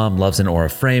 every mom loves an Aura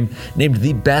frame. Named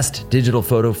the best digital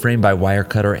photo frame by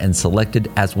Wirecutter and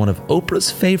selected as one of Oprah's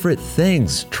favorite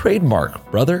things. Trademark,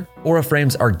 brother. Aura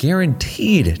frames are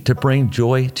guaranteed to bring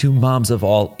joy to moms of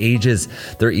all ages.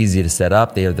 They're easy to set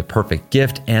up, they are the perfect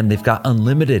gift, and they've got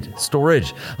unlimited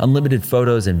storage, unlimited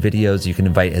photos and videos. You can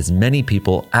invite as many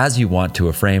people as you want to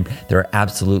a frame. There are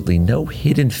absolutely no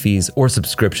hidden fees or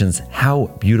subscriptions. How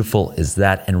beautiful is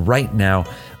that? And right now,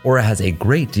 Aura has a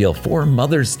great deal for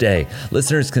Mother's Day.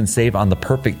 Listeners can save on the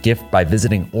perfect gift by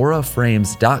visiting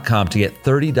auraframes.com to get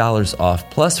 $30 off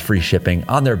plus free shipping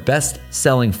on their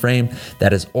best-selling frame.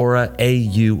 That is Aura,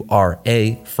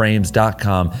 A-U-R-A,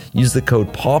 frames.com. Use the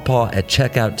code PAWPAW at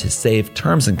checkout to save.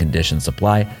 Terms and conditions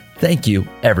apply. Thank you,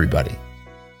 everybody.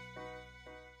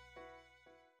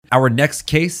 Our next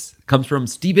case comes from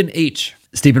Stephen H.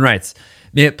 Stephen writes,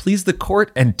 "May it please the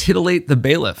court and titillate the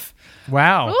bailiff."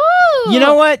 Wow. Ooh. You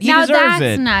know what? He now deserves that's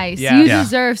it. nice. Yeah. You Yeah.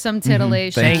 deserve some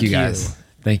titillation. Thank you you. guys.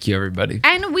 Thank you, everybody.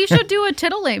 And we should do a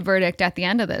titillate verdict at the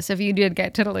end of this, if you did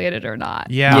get titillated or not.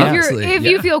 Yeah. Yeah. If, Absolutely,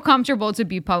 you yeah. feel comfortable to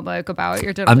be public about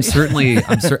your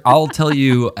titillation. I'll tell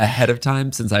you ahead of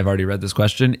time, since I've already read this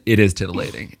question, it is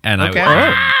titillating. And Okay.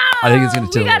 I think it's going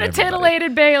to We titillate got a everybody.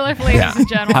 titillated bailiff, ladies and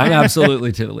gentlemen. I'm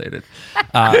absolutely titillated.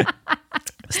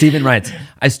 Stephen writes,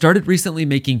 "I started recently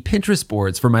making Pinterest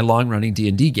boards for my long-running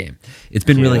D&D game. It's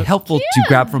been really helpful to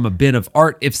grab from a bin of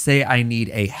art if, say, I need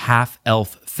a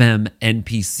half-elf femme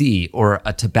NPC or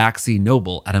a tabaxi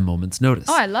noble at a moment's notice.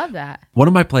 Oh, I love that. One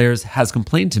of my players has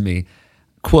complained to me,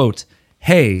 quote,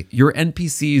 'Hey, your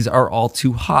NPCs are all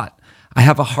too hot. I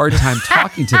have a hard time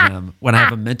talking to them when I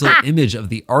have a mental image of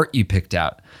the art you picked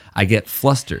out. I get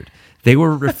flustered.' They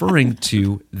were referring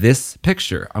to this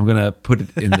picture. I'm going to put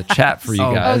it in the chat for you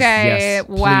guys. Okay. Yes,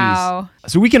 please. Wow.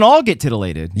 So we can all get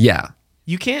titillated. Yeah.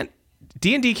 You can't.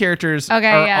 D&D characters. Okay,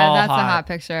 are yeah, all that's a hot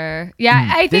picture.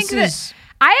 Yeah, I think This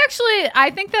that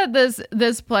I think that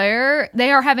this player,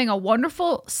 they are having a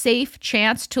wonderful, safe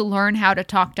chance to learn how to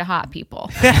talk to hot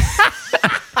people.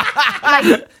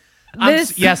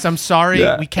 I'm sorry.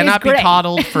 Yeah. We cannot be great.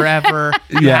 coddled forever.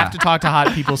 You Yeah. have to talk to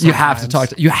hot people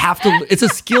sometimes. You have to, it's a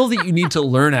skill that you need to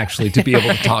learn actually to be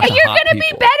able to talk to And you're hot going to be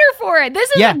people. better for it. This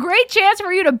is Yeah. a great chance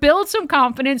for you to build some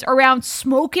confidence around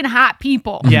smoking hot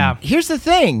people. Yeah. Here's the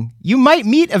thing. You might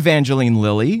meet Evangeline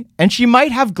Lilly, and she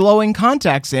might have glowing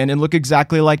contacts in and look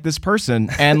exactly like this person.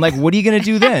 And like, what are you going to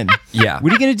do then? Yeah.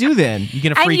 What are you going to do then? You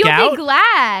gonna And freak you'll out? be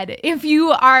glad if you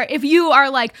are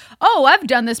like, oh, I've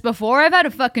done this before. I've had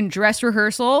a fucking dress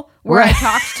rehearsal where I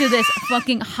talked to this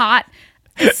fucking hot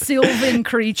sylvan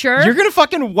creature. You're gonna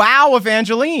fucking wow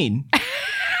Evangeline.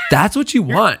 That's what you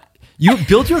want. You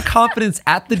build your confidence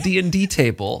at the D&D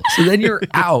table. So then you're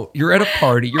out. You're at a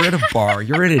party. You're at a bar.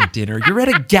 You're at a dinner. You're at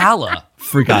a gala.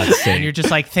 For God's sake. And you're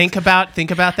just like, think about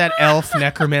that elf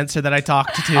necromancer that I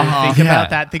talked to. Think Yeah.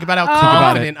 about that. Think about how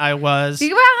confident I was.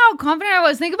 Think about how confident I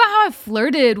was. Think about how I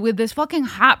flirted with this fucking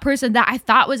hot person that I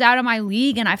thought was out of my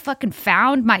league, and I fucking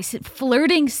found my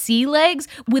flirting sea legs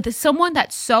with someone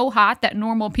that's so hot that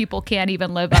normal people can't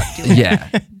even live up to. Yeah.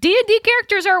 D&D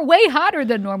characters are way hotter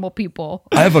than normal people.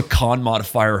 I have a con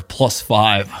modifier of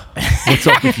 +5. What's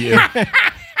up with you?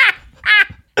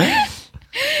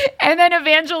 And then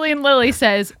Evangeline Lilly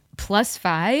says,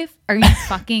 +5? Are you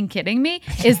fucking kidding me?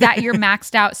 Is that your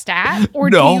maxed out stat? Or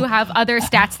No. do you have other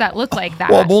stats that look like that?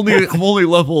 Well, I'm only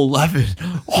level 11.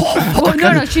 Oh,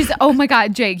 no, she's, oh my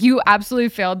God, Jake, you absolutely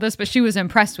failed this, but she was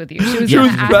impressed with you. She was She going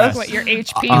was to ask impressed? what your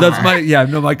HP That's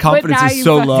were. my confidence now is you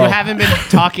so fucked low. You haven't been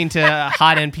talking to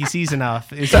hot NPCs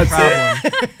enough. Is the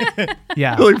problem?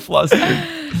 Yeah. Really flustered.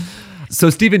 So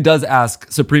Steven does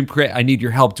ask, Supreme Crit, I need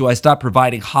your help. Do I stop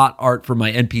providing hot art for my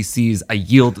NPCs? I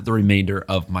yield the remainder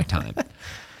of my time.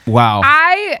 Wow.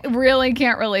 I really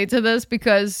can't relate to this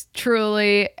because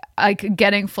truly, like,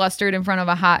 getting flustered in front of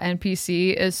a hot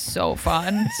NPC is so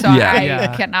fun. So Yeah.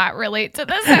 I cannot relate to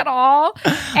this at all.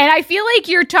 And I feel like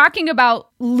you're talking about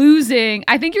losing.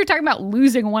 I think you're talking about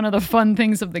losing one of the fun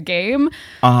things of the game.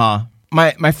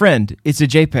 My friend, it's a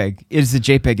JPEG. It is a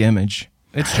JPEG image.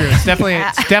 It's true. It's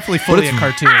definitely fully a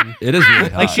cartoon. It is really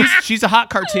hot. Like she's a hot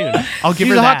cartoon. I'll give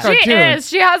She's her a hot that. She cartoon. is.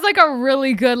 She has like a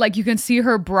really good, like, you can see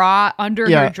her bra under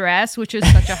Yeah. her dress, which is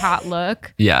such a hot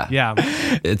look. yeah. Yeah.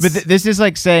 It's, But this is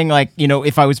like saying, like, you know,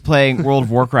 if I was playing World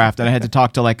of Warcraft and I had to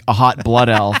talk to like a hot blood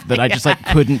elf that I just like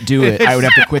couldn't do it, I would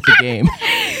have to quit the game.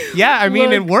 Yeah, I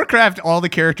mean, in Warcraft, all the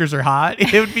characters are hot.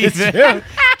 It would be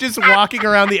just walking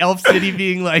around the elf city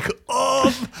being like,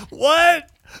 oh, what?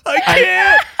 I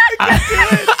can't.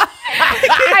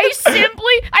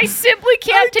 I simply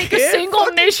can't take a single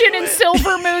mission in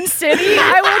Silver Moon City.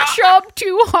 I will chub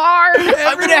too hard.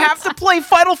 I'm gonna have to play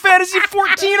Final Fantasy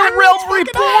 14 or Realms Reborn.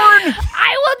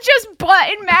 I will just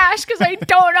button mash because I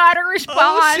don't know how to respond.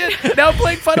 Oh, shit. Now I'm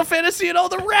playing Final Fantasy and all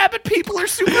the rabbit people are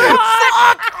super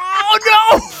hot. Oh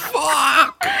no!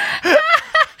 Fuck!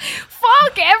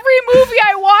 Fuck, every movie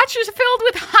I watch is filled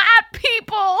with hot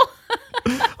people.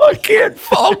 I can't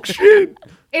function.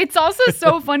 It's also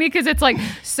so funny because it's like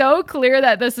so clear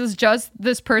that this is just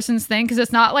this person's thing, because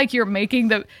it's not like you're making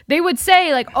they would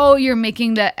say like, oh, you're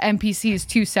making the NPCs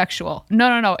too sexual.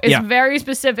 No. It's very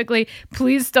specifically,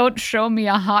 please don't show me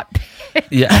a hot pig.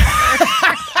 Yeah.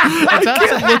 I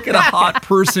can't look at a hot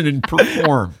person and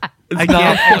perform. I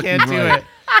can't do it.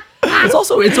 It's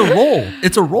also, it's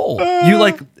a role.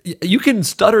 You can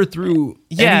stutter through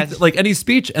any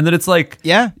speech, and then it's like,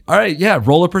 Yeah. all right,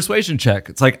 roll a persuasion check.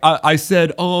 It's like, I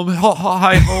said,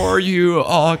 hi, how are you?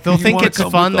 They'll think it's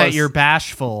fun that you're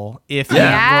bashful if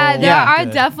Yeah, you there roll are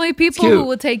good. definitely people cute. who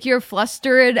will take your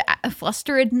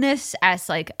flusteredness as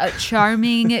like a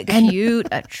charming, cute,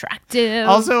 attractive.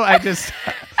 Also, I just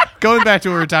going back to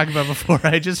what we were talking about before,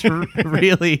 I just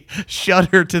really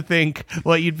shudder to think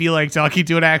what you'd be like talking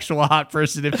to an actual hot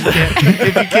person if you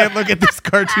can't look at this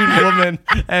cartoon woman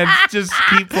and just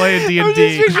keep playing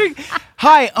D&D.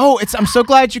 Hi. Oh, I'm so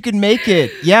glad you could make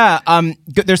it. Yeah.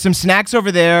 There's some snacks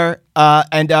over there.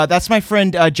 And that's my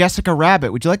friend Jessica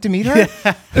Rabbit. Would you like to meet her?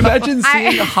 Imagine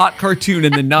seeing a hot cartoon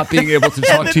and then not being able to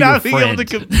talk to your Not being able friend.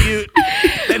 to compute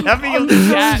and not being able to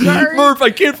chat. Murph,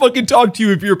 I can't fucking talk to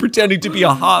you if you're pretending to be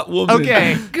a hot woman.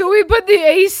 Okay. Can we put the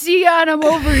AC on? I'm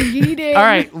overheating. All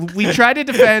right, we tried to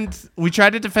defend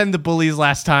the bullies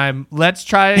last time. Let's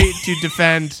try to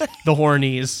defend the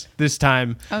hornies this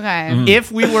time. Okay.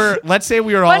 If we were, let's say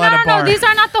we were all But at a bar. no, these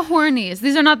are not the hornies.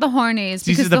 These are not the hornies.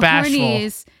 These because are the bashful.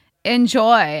 hornies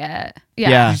enjoy it. Yeah.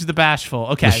 Yeah. These are the bashful.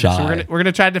 Okay, The so shy. we're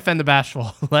gonna try to defend the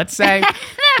bashful. Let's say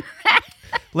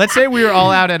we were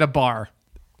all out at a bar,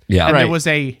 Yeah. and Right. there was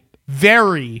a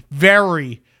very,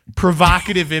 very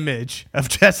provocative image of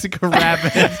Jessica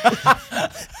Rabbit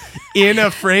in a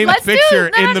framed picture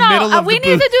in the middle of we the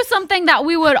need booth. to do something that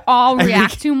we would all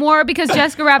react to more, because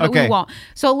Jessica Rabbit Okay. we won't.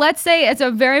 So let's say it's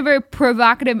a very, very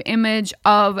provocative image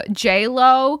of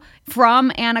J-Lo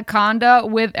from Anaconda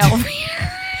with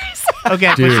Elvira. Okay,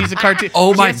 but Dude. she's a cartoon.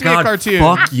 Oh She my has to be a God, cartoon.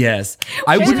 fuck yes.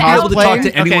 I wouldn't be She's able to talk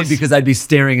to cosplaying? anyone Okay. because I'd be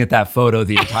staring at that photo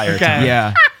the entire Okay. time.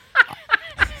 Yeah.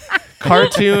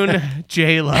 Cartoon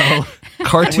J-Lo.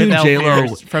 Cartoon With J-Lo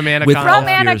Elvira from Anaconda. From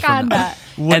Anaconda.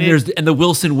 And the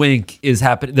Wilson wink is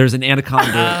happening. There's an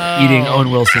anaconda eating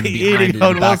Owen Wilson behind it in the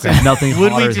Owen Wilson. background. Nothing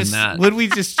hotter than that. Would we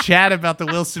just chat about the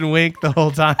Wilson wink the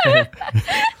whole time?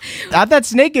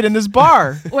 That's naked in this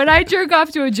bar. When I jerk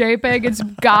off to a JPEG, it's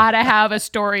gotta have a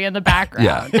story in the background.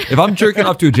 Yeah. If I'm jerking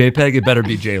off to a JPEG, it better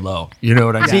be J-Lo. You know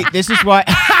what I mean? See, this is why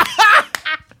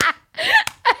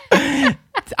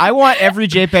I want every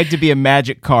JPEG to be a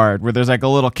magic card where there's like a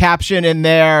little caption in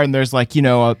there and there's like,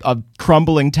 a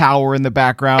crumbling tower in the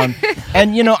background.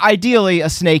 And, ideally a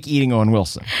snake eating Owen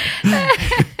Wilson.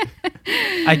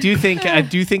 I do think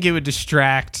it would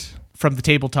distract from the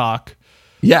table talk.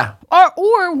 Yeah.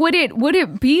 Or would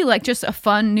it be like just a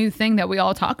fun new thing that we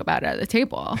all talk about at the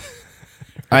table?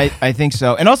 I think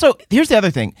so. And also, here's the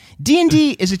other thing.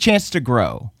 D&D is a chance to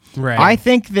grow. Right. I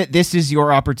think that this is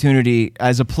your opportunity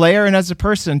as a player and as a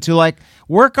person to like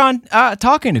work on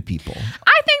talking to people.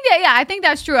 I think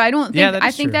that's true. I don't think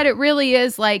I think true. that it really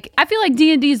is like I feel like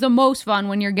D&D is the most fun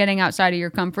when you're getting outside of your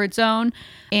comfort zone.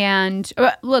 And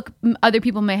look, other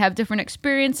people may have different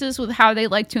experiences with how they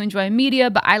like to enjoy media,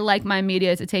 but I like my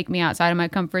media to take me outside of my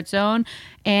comfort zone.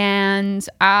 And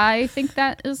I think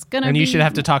that is going to be And you should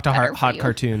have to talk to better hot for you.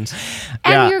 cartoons.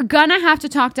 And Yeah. you're going to have to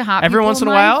talk to hot Every people once in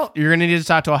a life. while, you're going to need to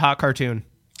talk to a hot cartoon.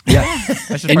 Yeah. That's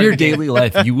just In part your of the game. daily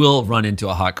life, you will run into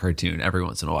a hot cartoon every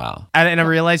once in a while. And I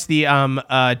realized the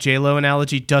J-Lo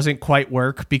analogy doesn't quite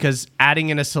work because adding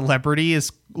in a celebrity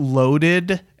is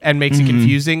loaded and makes it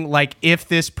confusing. Like if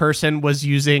this person was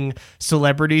using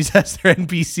celebrities as their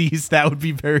NPCs, that would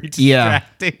be very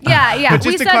distracting. Yeah. But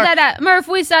We just said a car- that Murph,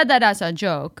 we said that as a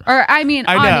joke. Or I mean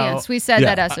I know. audience, we said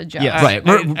that as a joke. yeah. Right.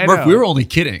 I Murph, know. we were only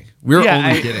kidding. We were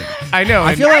only kidding. I know.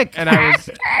 I feel like- and I was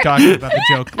talking about the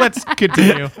joke. Let's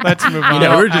continue. Let's move on.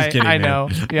 know, we're just kidding, I man. know.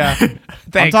 Yeah. I'm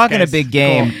Thanks, talking guys. a big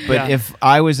game, Cool. but Yeah. if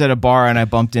I was at a bar and I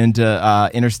bumped into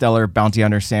Interstellar bounty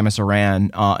hunter Samus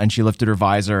Aran and she lifted her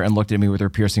visor and looked at me with her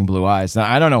piercing blue eyes,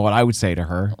 now, I don't know what I would say to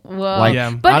her. Well, Like, Yeah.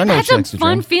 I but don't know what that's she likes a to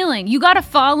fun drink. feeling. You got to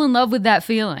fall in love with that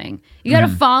feeling. You got to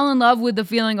fall in love with the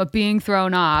feeling of being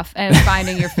thrown off and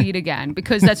finding your feet again,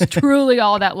 because that's truly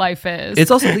all that life is.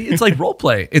 It's like role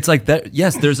play. It's like that.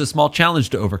 Yes, there's a small challenge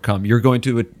to overcome. You're going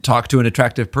to talk to an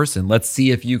attractive person. Let's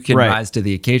see if you can Right. rise to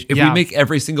the occasion. If Yeah. we make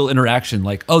every single interaction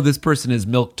like, oh, this person is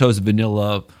milk toast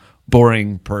vanilla,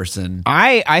 boring person.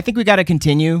 I think we got to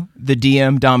continue the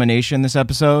DM domination this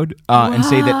episode and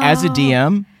say that as a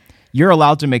DM, you're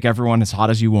allowed to make everyone as hot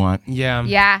as you want. Yeah.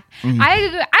 Yeah,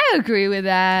 I agree with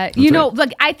that.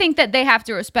 Like I think that they have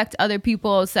to respect other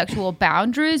people's sexual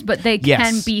boundaries, but they Yes.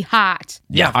 can be hot.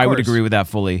 Yeah, of I would course. agree with that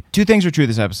fully. Two things are true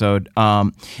this episode.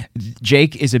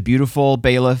 Jake is a beautiful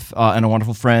bailiff and a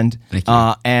wonderful friend. Thank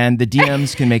you. And the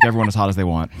DMs can make everyone as hot as they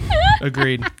want.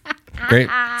 Agreed. Great.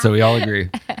 So we all agree.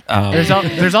 There's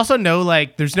also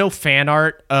there's no fan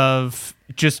art of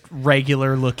just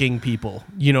regular looking people.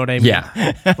 You know what I mean?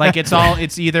 Yeah. Like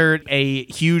it's either a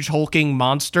huge hulking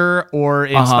monster or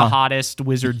it's the hottest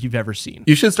wizard you've ever seen.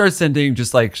 You should start sending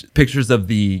just like pictures of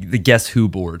the Guess Who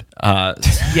board.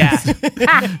 Yeah.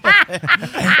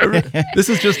 This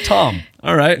is just Tom.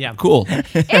 All right. Yeah. Cool.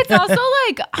 It's also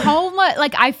like how much,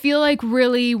 like I feel like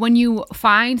really when you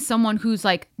find someone who's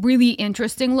like really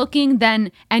interesting looking,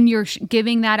 then and you're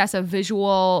giving that as a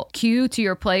visual cue to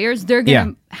your players, they're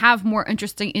gonna have more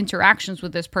interesting interactions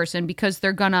with this person because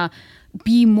they're gonna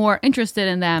be more interested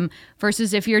in them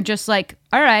versus if you're just like,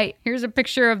 all right, here's a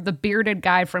picture of the bearded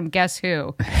guy from Guess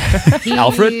Who.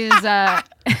 Alfred? He's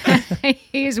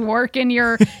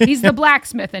he's the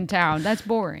blacksmith in town. That's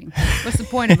boring. What's the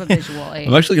point of a visual aid?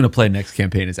 I'm actually going to play next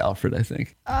campaign as Alfred, I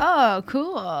think. Oh,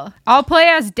 cool. I'll play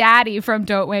as Daddy from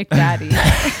Don't Wake Daddy.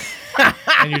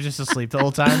 And you're just asleep the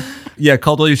whole time. Yeah,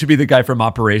 Caldwell, you should be the guy from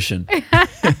Operation.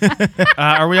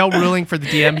 Are we all ruling for the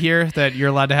DM here that you're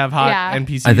allowed to have hot Yeah.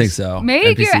 NPCs? I think so.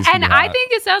 Make your, NPCs can and be I hot.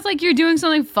 think it sounds like you're doing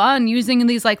something fun using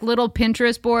these like little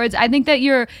Pinterest boards. I think that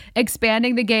you're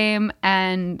expanding the game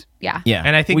and yeah. Yeah.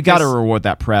 And I think we got to this- reward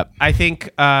that prep. I think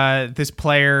this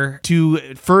player,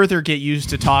 to further get used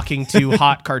to talking to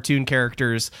hot cartoon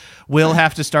characters, will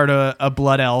have to start a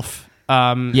blood elf.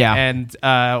 And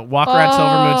walk around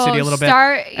Silvermoon City a little bit,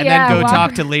 and then go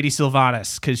talk to Lady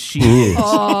Sylvanas because she is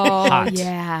hot.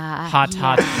 Yeah.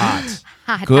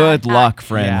 Hot. Good luck,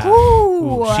 friend. Yeah.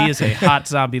 Ooh, she is a hot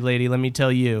zombie lady, let me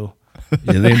tell you.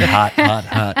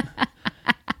 Hot.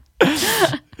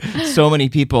 So many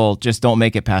people just don't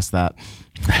make it past that.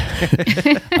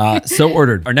 So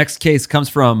ordered. Our next case comes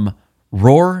from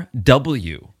Roar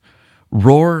W.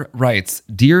 Roar writes,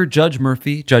 Dear Judge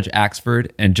Murphy, Judge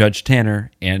Axford, and Judge Tanner,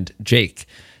 and Jake.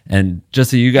 And just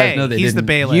so you guys Hey, know, they he's the didn't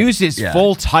bailiff. Use his Yeah.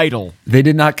 full title. they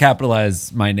did not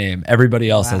capitalize my name. Everybody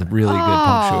else has really good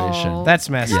punctuation. That's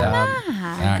messed up.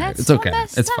 That's It's so okay.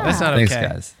 messed It's up. fine. That's not Thanks, okay.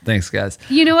 guys. Thanks, guys.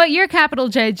 You know what? You're capital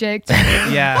J, Jake. too.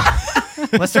 Yeah.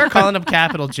 Let's start calling him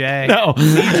Capital J. No.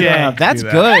 CJ. That's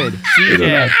good.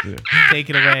 CJ. Take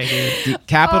it away, dude.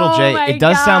 Capital Oh J. my It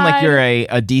does sound like God. you're a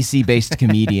DC-based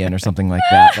comedian or something like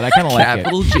that, but I kind of like it.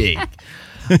 Capital J.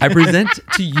 I present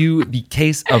to you the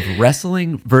case of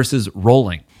wrestling versus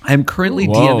rolling. I am currently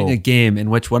Whoa. DMing a game in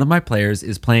which one of my players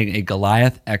is playing a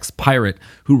Goliath ex-pirate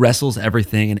who wrestles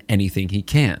everything and anything he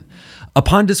can.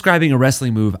 Upon describing a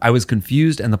wrestling move, I was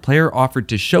confused and the player offered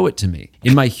to show it to me.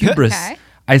 In my hubris, Okay.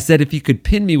 I said if he could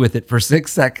pin me with it for 6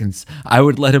 seconds, I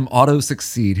would let him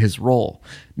auto-succeed his roll.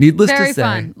 Needless Very to say,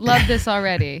 fun. Love this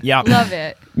already. Yep. Love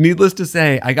it. Needless to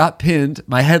say, I got pinned,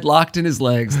 my head locked in his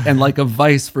legs, and like a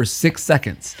vice for 6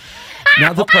 seconds.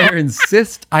 Now the player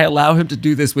insists I allow him to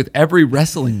do this with every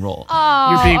wrestling roll.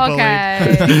 Oh, You're being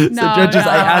bullied. okay. No, judges,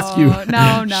 I ask you-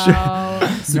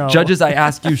 No. Judges, I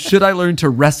ask you, should I learn to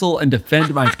wrestle and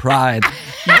defend my pride?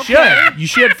 You should. You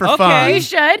should for fun. You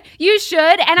should. You should.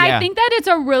 And Yeah. I think that it's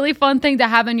a really fun thing to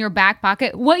have in your back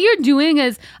pocket. What you're doing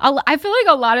is, I feel like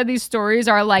a lot of these stories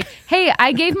are like, hey,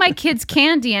 I gave my kids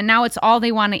candy and now it's all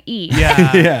they want to eat.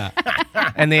 Yeah. Yeah.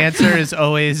 And the answer is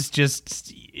always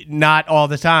just not all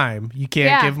the time. You can't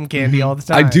Yeah. give them candy all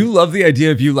the I time. do love the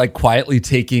idea of you like quietly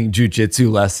taking jujitsu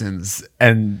lessons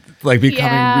and like becoming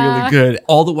Yeah. really good,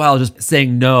 all the while just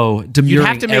saying no, demurring You'd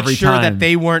have to make every sure time. that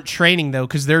they weren't training though,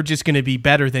 because they're just going to be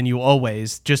better than you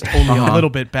always, just only a little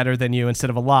bit better than you instead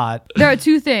of a lot. There are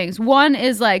two things. One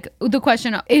is like the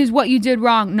question is what you did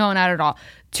wrong? No, not at all.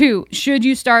 Two, should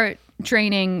you start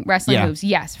training wrestling Yeah. moves?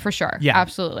 Yes, for sure. Yeah.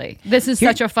 Absolutely. This is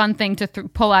such a fun thing to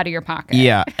pull out of your pocket.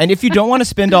 Yeah, and if you don't want to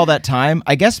spend all that time,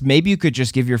 I guess maybe you could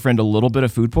just give your friend a little bit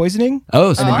of food poisoning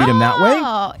Oh, so and then beat him that way.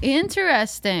 Oh,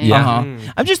 interesting. Yeah.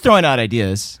 I'm just throwing out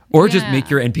ideas. Or just Yeah. make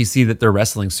your NPC that they're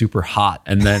wrestling super hot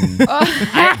and then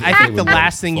I think the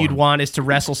last thing you'd want is to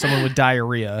wrestle someone with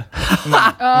diarrhea.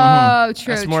 Oh,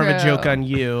 true. That's more of a true. joke on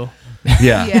you.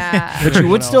 yeah. Yeah. But you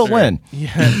would still win.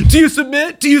 Do you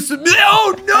submit? Do you submit?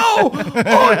 Oh no!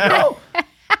 Oh no!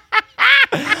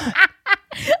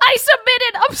 I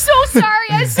submitted. I'm so sorry.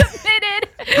 I submitted.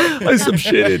 I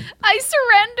submitted. I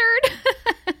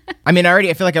surrendered. I mean,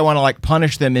 I feel like I want to like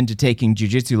punish them into taking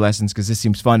jujitsu lessons because this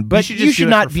seems fun. But should you just should do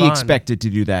it not for be fun. expected to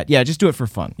do that. Yeah, just do it for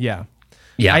fun. Yeah.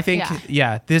 Yeah. I think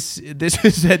this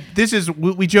is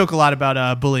we joke a lot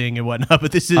about bullying and whatnot,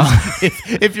 but this is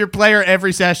if your player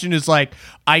every session is like,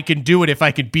 I can do it if I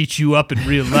can beat you up in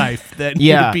real life, then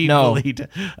Yeah, you're being no. bullied.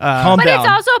 Calm But down. it's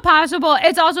also possible.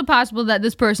 It's also possible that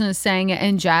this person is saying it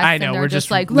in jest, I know, and they're we're just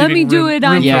just like, "Let me living do room- it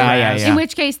on room you." for Yeah, yeah, yeah. In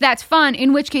which case, that's fun.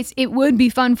 In which case, it would be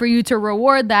fun for you to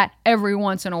reward that every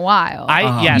once in a while.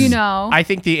 Yes, You know? I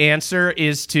think the answer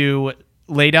is to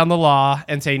lay down the law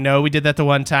and say, no, we did that the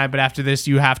one time, but after this,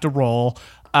 you have to roll.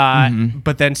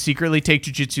 But then secretly take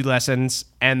jujitsu lessons,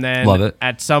 and then Love it.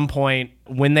 at some point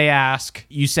when they ask,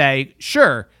 you say,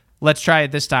 "Sure, let's try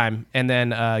it this time," and then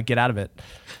get out of it.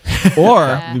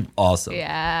 Or Awesome.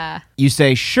 yeah. you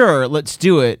say, sure, let's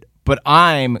do it, but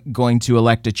I'm going to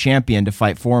elect a champion to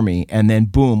fight for me. And then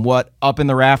boom, what? Up in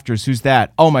the rafters, who's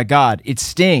that? Oh my God, it's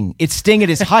Sting. It's Sting at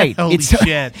his height. Holy it's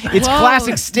shit. It's Whoa,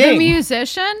 classic The Sting.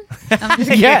 musician? I'm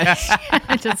just, Yes.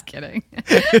 just kidding.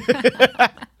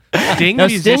 Sting, No,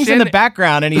 musician, Sting's in the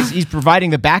background and he's providing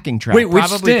the backing track. Wait, which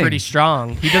probably Sting? pretty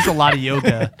strong. He does a lot of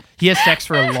yoga. He has sex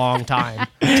for a long time.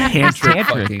 Tantric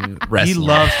fucking He wrestling.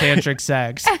 loves tantric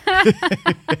sex.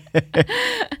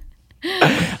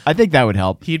 I think that would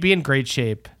help. He'd be in great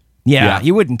shape. Yeah, Yeah.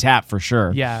 he wouldn't tap for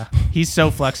sure. Yeah, he's so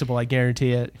flexible. I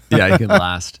guarantee it. Yeah, he can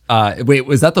last. Wait,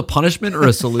 was that the punishment or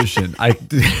a solution?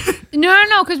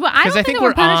 No, because I don't I think, think that we're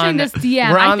we're punishing on- this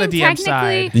DM. we're I on the think DM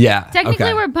technically, side. Yeah, technically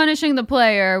okay. we're punishing the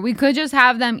player. We could just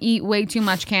have them eat way too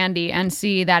much candy and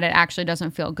see that it actually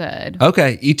doesn't feel good.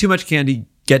 Okay, eat too much candy,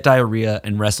 get diarrhea,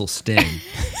 and wrestle Sting.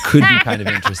 Could be kind of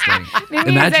interesting.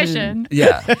 Musician.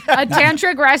 Yeah. A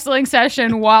tantric wrestling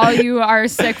session while you are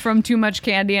sick from too much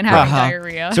candy and having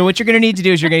diarrhea. So what you're gonna need to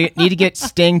do is you're gonna need to get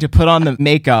Sting to put on the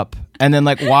makeup, and then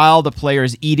like while the player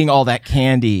is eating all that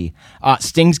candy,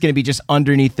 Sting's gonna be just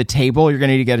underneath the table. You're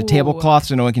gonna need to get a tablecloth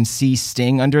so no one can see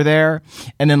Sting under there.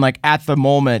 And then like at the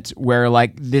moment where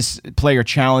like this player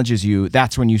challenges you,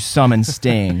 that's when you summon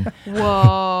Sting.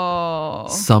 Whoa.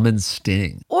 Summon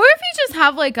Sting. Or if you just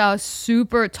have like a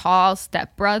super tall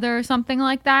stepbrother or something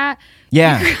like that.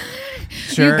 Yeah.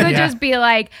 Sure. You could yeah. just be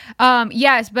like,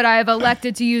 yes, but I've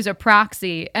elected to use a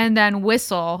proxy and then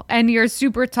whistle, and your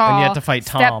super tall And you have to fight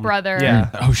Tom. stepbrother, Yeah.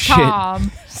 Oh shit.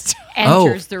 Tom,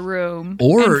 enters the room.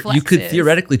 Or and you could flexes.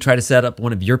 theoretically try to set up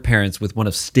one of your parents with one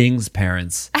of Sting's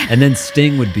parents, and then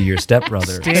Sting would be your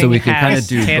stepbrother. So we could kind of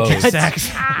do tantric both.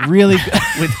 sex Really good.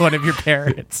 with one of your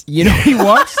parents. You know he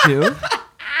wants to.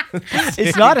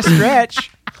 It's not a stretch.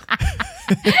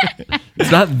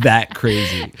 It's not that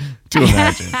crazy to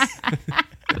imagine.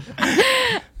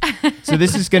 So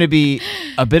this is going to be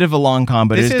a bit of a long con,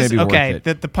 but it's going to be worth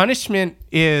it. The punishment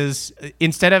is,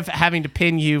 instead of having to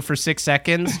pin you for 6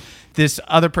 seconds, this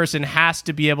other person has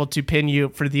to be able to pin you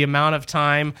for the amount of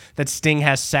time that Sting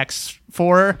has sex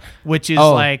for, which is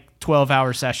like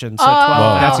 12-hour sessions. So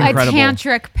 12 That's hours. incredible. A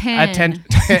tantric pin.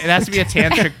 It has to be a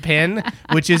tantric pin,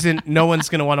 which isn't. No one's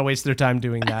going to want to waste their time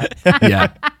doing that.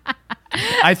 Yeah.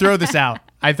 I throw this out.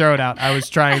 I throw it out. I was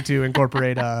trying to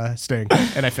incorporate Sting,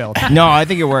 and I failed. No, I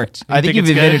think it worked. I think you've it's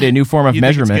invented good? a new form of You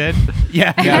think it's measurement. good?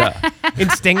 Yeah. In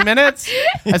Sting minutes,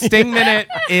 a Sting minute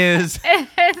is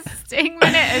Sting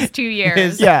minute is 2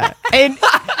 years. Yeah. And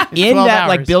in 12 that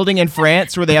like hours. building in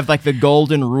France where they have like the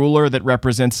golden ruler that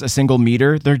represents a single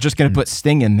meter, they're just going to put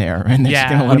Sting in there and they're Yeah. just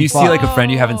going to let When him you see fuck. like a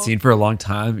friend you haven't seen for a long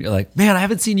time, you're like, man, I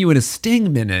haven't seen you in a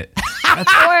Sting minute.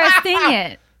 Or a sting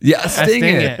it. Yeah, Sting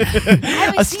it.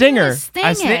 A stinger.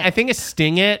 I think a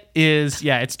Sting it is,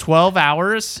 it's 12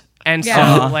 hours. And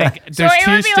Yeah. so, like, So there's it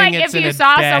two would be like Sting-its if in you a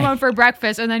saw day. someone for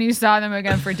breakfast and then you saw them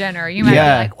again for dinner. You might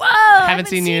Yeah. be like, whoa, I Haven't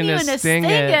seen you in a Sting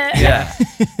it. Yeah.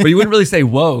 But you wouldn't really say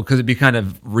whoa because it'd be kind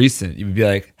of recent. You would be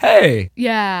like, hey.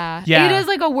 Yeah. Yeah. It is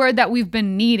like a word that we've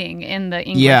been needing in the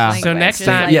English Yeah. language. So next It's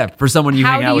time- like, Yeah, for someone you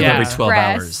how hang do out with you every 12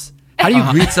 express- hours. How do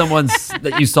you greet someone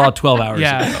that you saw 12 hours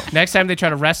Yeah. ago? Next time they try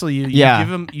to wrestle you,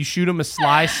 you shoot them a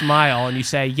sly smile and you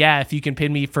say, if you can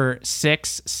pin me for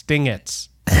 6 Sting-its,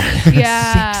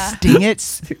 Yeah. Sting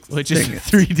it. which is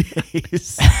 3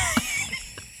 days.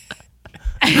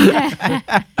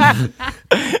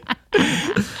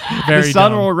 Very The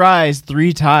sun dumb. will rise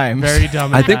 3 times. Very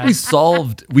dumb. I think we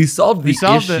solved the solved the-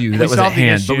 issue we that was at solved the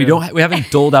hand, but we issue. we haven't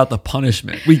doled out the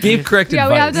punishment. We gave correct Yeah,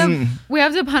 advice. we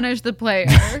have to punish the player.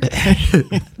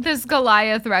 This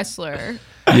Goliath wrestler.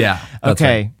 Yeah. that's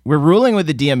Okay, right. we're ruling with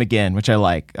the DM again, which I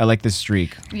like. I like this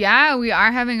streak. Yeah, we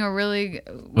are having a really.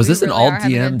 Was we this an really all are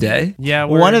having a DM day? Yeah,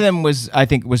 One of them was, I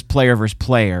think, was player versus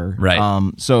player. Right.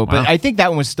 But I think that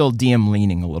one was still DM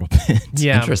leaning a little bit.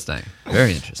 Yeah. Interesting.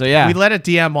 Very interesting. So yeah, We let a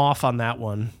DM off on that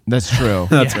one. that's true.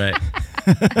 That's right.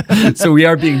 So we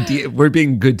are we're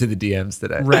being good to the DMs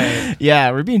today. Right. Yeah,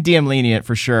 we're being DM lenient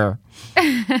for sure.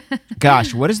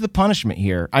 Gosh, what is the punishment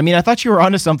here? I mean, I thought you were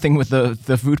onto something with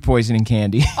the food poisoning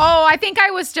candy. Oh, I think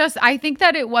I think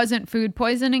that it wasn't food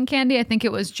poisoning candy. I think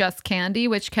it was just candy,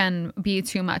 which can be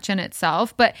too much in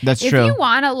itself. But That's if true. you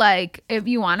want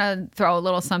to throw a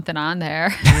little something on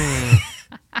there.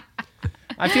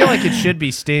 I feel like it should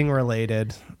be Sting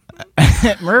related.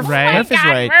 Murph, Right. Murph is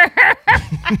right.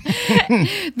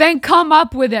 Then come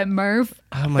up with it, Murph.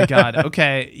 Oh my God.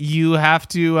 Okay. You have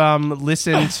to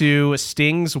listen to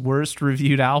Sting's worst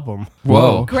reviewed album.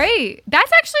 Whoa. Great.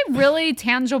 That's actually really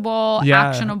tangible, Yeah.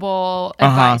 actionable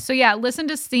advice. So yeah, listen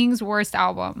to Sting's worst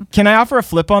album. Can I offer a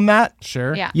flip on that?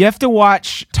 Sure. Yeah. You have to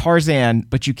watch Tarzan,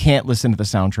 but you can't listen to the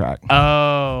soundtrack.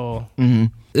 Oh.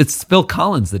 It's Phil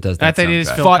Collins that does that. I thought it is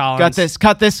soundtrack. Phil Fuck, Collins. cut this,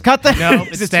 cut this, cut this. No,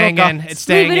 it's staying in. It's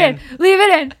staying Leave it in. Leave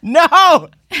it in. No!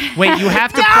 Wait, you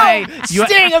have to play.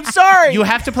 Sting, I'm sorry. You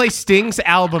have to play Sting's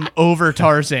album over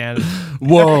Tarzan.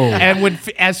 Whoa. And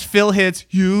as Phil hits,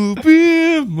 "You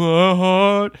Be My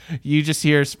Heart," you just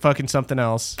hear fucking something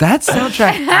else. That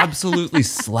soundtrack absolutely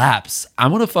slaps. I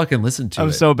want to fucking listen to I'm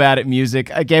it. so bad at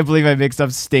music. I can't believe I mixed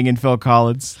up Sting and Phil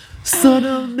Collins. Son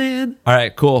of man. All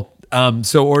right, cool.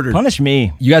 So ordered. Punish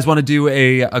me. You guys want to do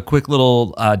a quick little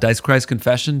Dice Christ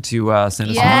confession to send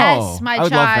us home? Yes, Oh, my I would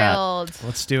love that. child.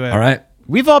 Let's do it. All right.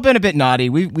 We've all been a bit naughty.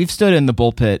 We've stood in the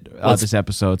bullpit this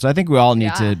episode, so I think we all need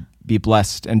Yeah. to be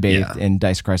blessed and bathed Yeah. in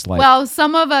Dice Christ light. Well,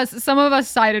 some of us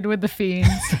sided with the fiends.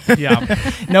 Yeah.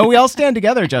 No, we all stand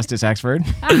together, Justice Axford.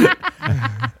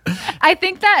 I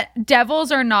think that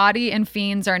devils are naughty and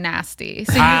fiends are nasty.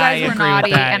 So you I guys were agree with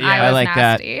naughty that, and yeah. I I was like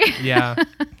that. nasty. Yeah.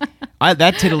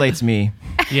 That titillates me.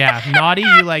 Yeah. Naughty,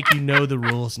 you know the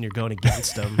rules and you're going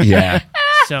against them. Yeah.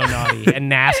 So naughty. And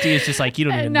nasty is just like you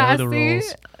don't even know the Nasty.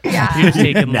 rules. Yeah. You're just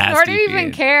taking Nasty. Or do you even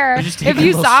fiend. care? You're just If taking you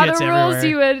little saw the shits rules, everywhere.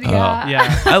 you would. Yeah.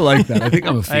 Yeah. I like that. I think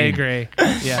I'm a I fiend. agree.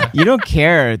 Yeah. You don't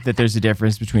care that there's a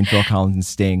difference between Phil Collins and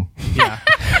Sting. Yeah.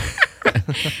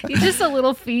 You're just a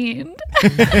little fiend.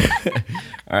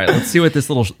 All right, let's see what this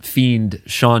little fiend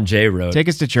Sean J wrote. Take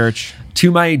us to church.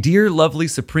 To my dear, lovely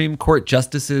Supreme Court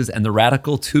justices and the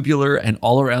radical, tubular, and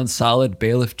all-around solid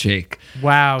bailiff Jake.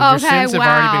 Wow, your Okay, sins have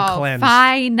already been cleansed.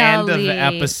 Finally. End of the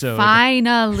episode.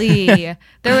 Finally.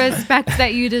 The respect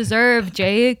that you deserve,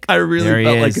 Jake. I There really he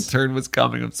felt like a is. turn was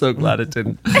coming. I'm so glad it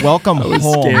didn't. Welcome home,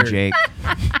 scared. Jake.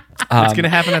 It's going to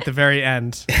happen at the very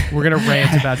end. We're going to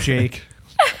rant about Jake.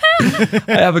 I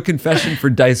have a confession for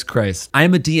Dice Christ. I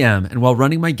am a DM, and while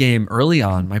running my game early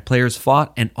on, my players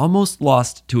fought and almost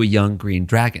lost to a young green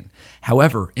dragon.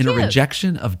 However, in a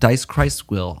rejection of Dice Christ's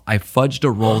will, I fudged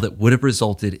a roll that would have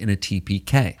resulted in a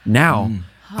TPK. Now,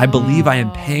 I believe I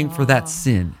am paying for that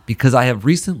sin because I have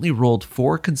recently rolled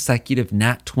 4 consecutive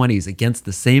nat 20s against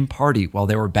the same party while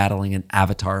they were battling an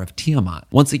avatar of Tiamat,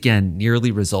 once again nearly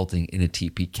resulting in a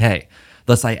TPK.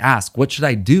 Thus I ask, what should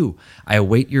I do? I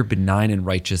await your benign and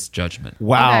righteous judgment.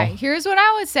 Wow. Okay, here's what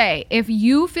I would say. If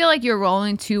you feel like you're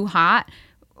rolling too hot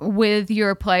with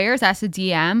your players as a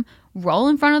DM, roll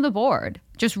in front of the board.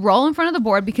 Just roll in front of the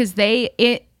board because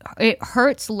it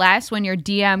hurts less when your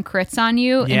DM crits on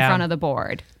you in Yeah. front of the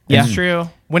board. It's true.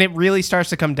 When it really starts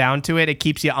to come down to it, it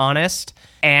keeps you honest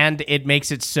and it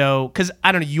makes it so, because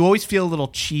I don't know, you always feel a little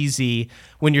cheesy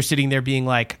when you're sitting there being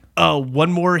like, oh,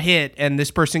 one more hit and this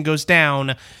person goes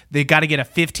down. They got to get a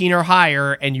 15 or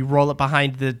higher and you roll it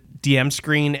behind the DM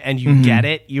screen and you get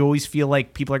it. You always feel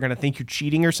like people are going to think you're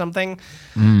cheating or something.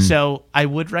 So I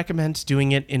would recommend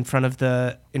doing it in front of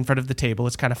the table.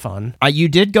 It's kind of fun. You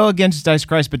did go against Dice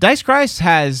Christ, but Dice Christ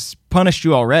has punished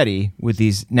you already with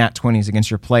these nat 20s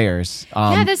against your players.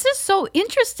 Yeah, this is so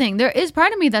interesting. There is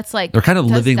part of me that's like, They're kind of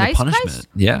does living the Dice punishment. Christ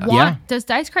Yeah. Yeah. Does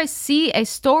Dice Christ see a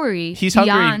story? He's beyond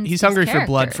hungry. He's his hungry for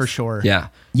blood characters? for sure. Yeah.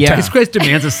 Yeah. Dice Christ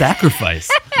demands a sacrifice.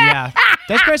 Yeah.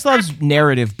 Dice Christ loves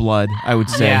narrative blood, I would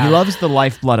say. Yeah. He loves the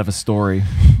lifeblood of a story.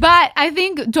 But I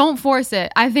think don't force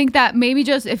it. I think that maybe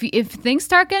just if things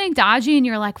start getting dodgy and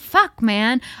you're like, fuck,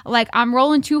 man, like I'm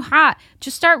rolling too hot,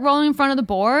 just start rolling in front of the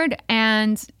board.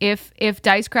 And if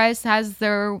Dice Christ has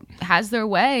their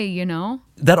way, you know.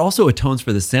 That also atones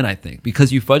for the sin, I think,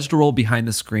 because you fudged a roll behind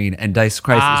the screen and Dice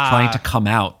Christ is trying to come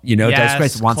out. You know, Dice Yes,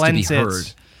 Christ wants to be cleanse it.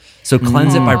 heard. So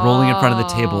cleanse it by rolling in front of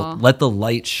the table. Let the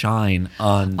light shine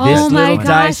on Oh This my little gosh,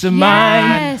 dice of mine.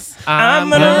 yes. I'm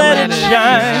gonna let it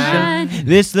shine.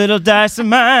 This little dice of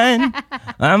mine.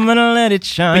 I'm gonna let it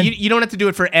shine. But you don't have to do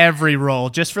it for every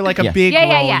roll. Just for like a Yeah. big Yeah,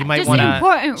 yeah, roll, yeah. you might Just want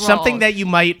important to something rolls. that you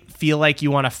might feel like you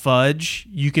want to fudge.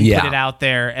 You can Yeah. put it out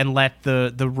there and let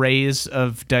the rays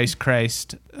of Dice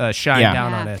Christ shine Yeah.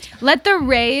 down Yeah. on it. Let the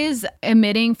rays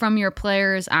emitting from your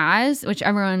players' eyes, which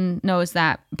everyone knows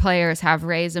that players have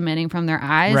rays emitting from their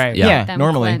eyes. Right. Yeah. Let them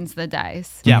normally. cleanse the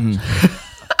dice. Yeah.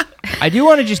 I do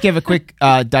want to just give a quick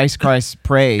Dice Christ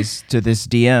praise to this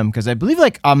DM because I believe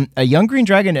like a young green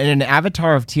dragon and an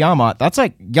avatar of Tiamat. That's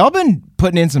like y'all been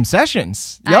putting in some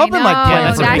sessions. Y'all been like playing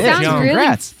that's some a that big big. sounds jump. really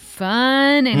Congrats.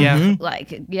 fun and Yeah.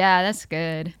 like that's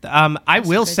good. I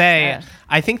will good say, stuff.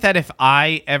 I think that if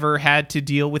I ever had to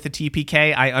deal with a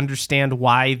TPK, I understand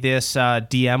why this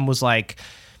DM was like,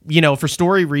 you know, for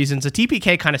story reasons, a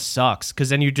TPK kind of sucks because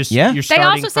then you're Yeah. They starting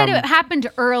also said from- it happened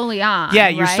early on. Yeah,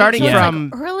 you're right? starting So it's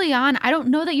from- like, early on. I don't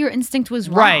know that your instinct was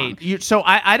wrong. right. So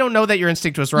I don't know that your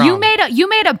instinct was wrong. You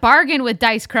made a bargain with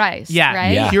Dice Christ. Yeah.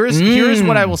 Right. Yeah. Here's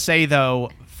what I will say though,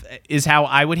 is how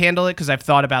I would handle it because I've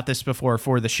thought about this before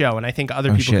for the show, and I think other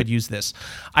people shit. could use this.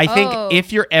 I think Oh.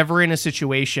 if you're ever in a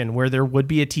situation where there would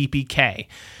be a TPK,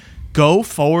 go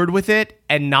forward with it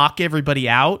and knock everybody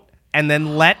out. And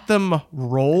then let them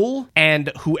roll,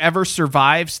 and whoever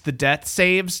survives the death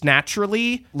saves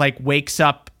naturally, like wakes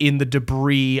up in the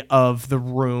debris of the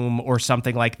room or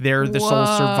something, like they're the sole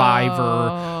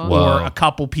survivor, Whoa. or a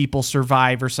couple people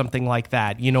survive or something like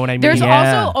that. You know what I mean? There's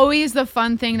Yeah. also always the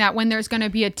fun thing that when there's going to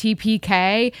be a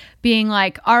TPK, being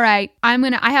like, all right,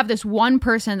 I have this one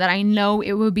person that I know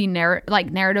it would be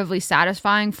narratively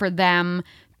satisfying for them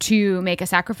to make a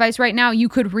sacrifice right now. You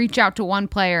could reach out to one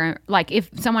player, like if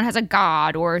someone has a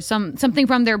god or something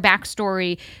from their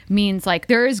backstory means like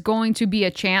there is going to be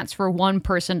a chance for one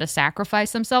person to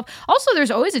sacrifice themselves. Also, there's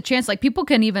always a chance like people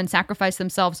can even sacrifice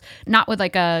themselves not with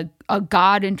like a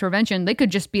god intervention. They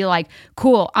could just be like,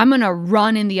 cool, I'm gonna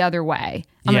run in the other way.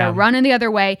 I'm Yeah. gonna run in the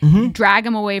other way, drag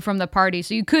him away from the party.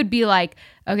 So you could be like,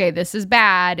 okay, this is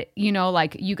bad. You know,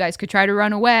 like you guys could try to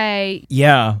run away.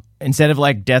 Yeah. Instead of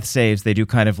like death saves, they do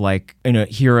kind of like,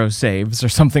 hero saves or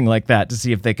something like that to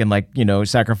see if they can like,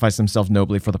 sacrifice themselves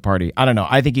nobly for the party. I don't know.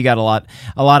 I think you got a lot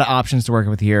of options to work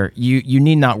with here. You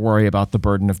need not worry about the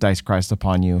burden of Dice Christ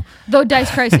upon you. Though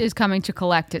Dice Christ is coming to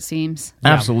collect, it seems.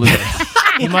 Absolutely.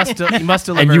 You must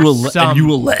deliver And you will some, and you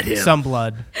will let him. some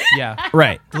blood. Yeah.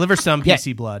 Right. Deliver some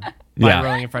PC blood by Yeah.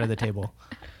 rolling in front of the table.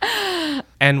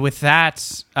 And with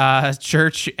that,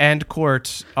 church and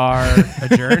court are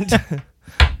adjourned.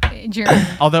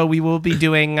 Although we will be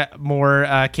doing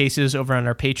more cases over on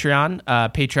our Patreon,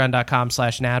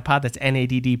 patreon.com/NADPOD. That's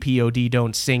NADDPOD.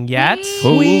 Don't sing yet.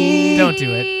 Don't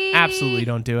do it. Absolutely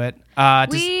don't do it.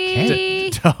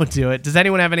 Don't do it. Does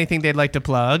anyone have anything they'd like to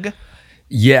plug?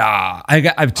 Yeah, I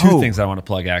have two things I want to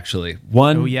plug actually.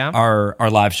 One, our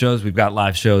live shows. We've got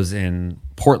live shows in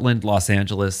Portland, Los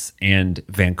Angeles, and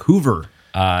Vancouver.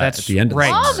 That's at the end of right.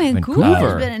 the Oh, summer.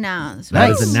 Vancouver's been announced.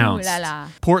 That is Ooh, announced. la, la.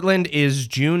 Portland is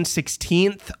June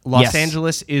 16th. Los Yes.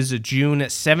 Angeles is June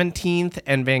 17th.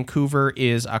 And Vancouver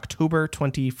is October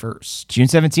 21st. June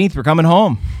 17th, we're coming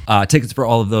home. Tickets for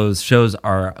all of those shows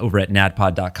are over at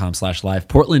nadpod.com/live.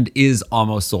 Portland is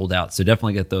almost sold out, so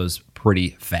definitely get those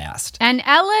pretty fast. And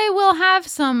LA will have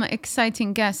some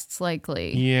exciting guests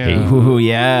likely. Yeah. Ooh,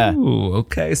 yeah. Ooh,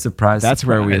 okay, surprise. That's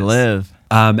where we surprise. live.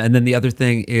 And then the other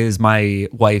thing is my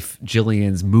wife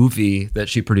Jillian's movie that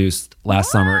she produced last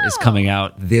summer is coming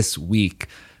out this week.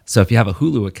 So if you have a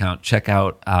Hulu account, check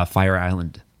out Fire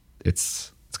Island.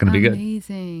 It's going to be good.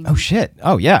 Amazing. Oh, shit.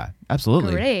 Oh, yeah.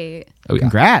 Absolutely. Great. Oh, yeah.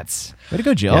 Congrats. Way to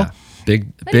go, Jill. Yeah. Big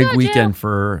go, weekend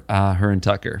for her and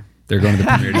Tucker. They're going to the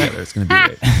premiere together. It's going to be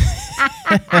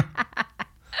great.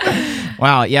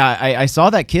 Wow. Yeah, I saw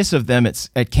that kiss of them at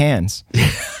Cannes.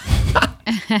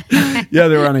 Yeah,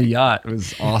 they were on a yacht. It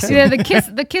was awesome. Yeah,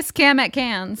 the kiss cam at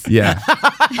Cannes. Yeah.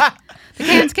 The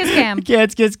Cannes kiss cam.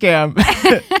 Cannes kiss cam.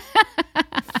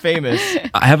 Famous.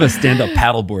 I have a stand-up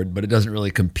paddleboard, but it doesn't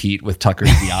really compete with Tucker's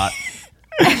yacht.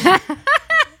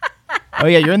 Oh,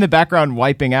 yeah, you're in the background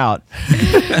wiping out.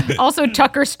 Also,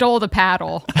 Tucker stole the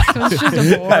paddle, so it's just a I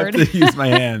have board. to use my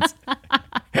hands.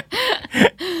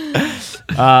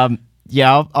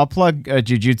 Yeah, I'll plug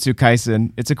Jujutsu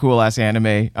Kaisen. It's a cool ass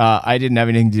anime. I didn't have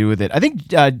anything to do with it. I think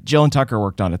Jill and Tucker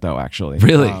worked on it though. Actually,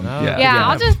 Really? Yeah,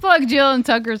 I'll just plug Jill and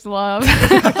Tucker's love.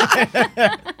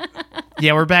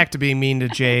 Yeah, we're back to being mean to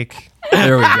Jake.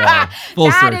 There we go. Full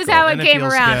That circle. is how it And it came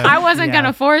feels around. good. I wasn't Yeah.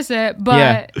 gonna force it,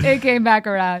 but it came back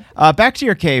around. back to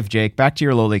your cave, Jake. Back to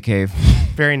your lowly cave.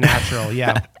 Very natural.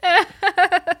 Yeah.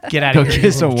 Get out Go of here.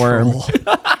 kiss you a little worm. troll.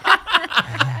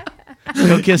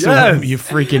 Go kiss a worm, you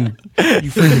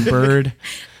freaking bird.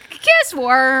 Kiss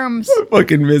worms.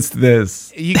 Fucking missed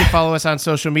this. You can follow us on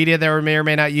social media that we may or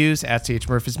may not use at CH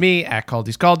Murph is me, at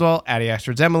Caldy's Caldwell, at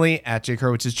Ashford's Emily, at Jake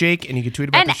Hurwitz is Jake, and you can tweet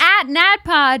about And the at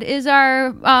NADPOD is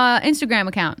our Instagram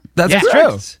account. That's Yeah,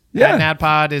 true. Yeah.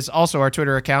 NADPOD is also our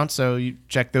Twitter account, so you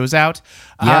check those out.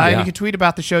 Yeah. And you can tweet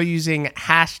about the show using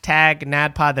hashtag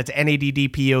NADPOD. That's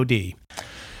NADDPOD.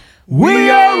 We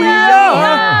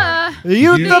are the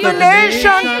youth of the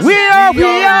nation. We are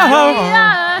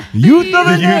youth of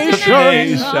the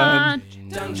nation.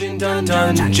 Dungeon, dun,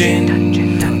 dungeon,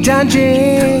 dungeon,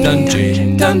 dungeon,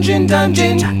 dungeon, dungeon, dungeon,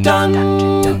 dungeon,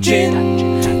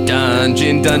 dungeon, dun, dungeon,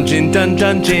 dungeon,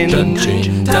 dungeon,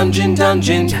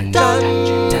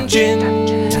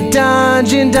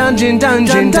 dungeon, dungeon,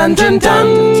 dungeon, dungeon, dungeon,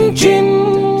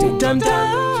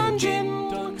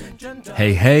 dungeon.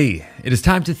 Hey, it is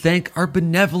time to thank our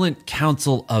benevolent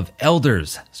council of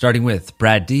elders, starting with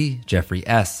Brad D., Jeffrey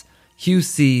S., Hugh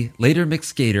C., later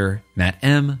McSkater, Matt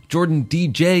M., Jordan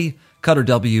DJ, Cutter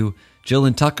W., Jill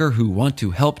and Tucker, who want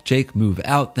to help Jake move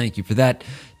out. Thank you for that.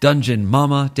 Dungeon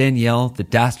Mama, Danielle, The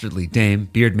Dastardly Dame,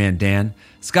 Beardman Dan,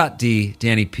 Scott D.,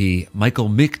 Danny P., Michael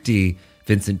McD.,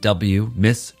 Vincent W.,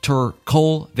 Miss Tur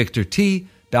Cole, Victor T.,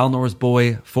 Balnor's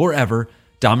Boy, Forever,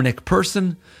 Dominic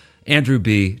Person, Andrew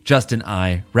B., Justin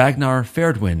I., Ragnar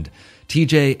Fairdwind,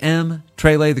 TJ M.,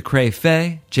 Trele the Cray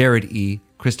Fay, Jared E.,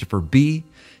 Christopher B.,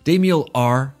 Damiel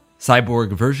R.,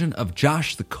 cyborg version of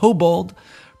Josh the Kobold,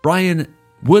 Brian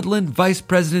Woodland, Vice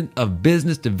President of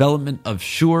Business Development of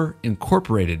Shure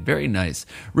Incorporated, very nice,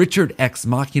 Richard X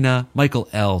Machina, Michael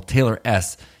L., Taylor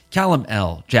S., Callum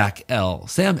L., Jack L.,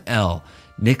 Sam L.,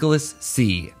 Nicholas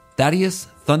C., Thaddeus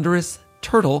Thunderous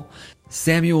Turtle,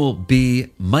 Samuel B.,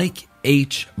 Mike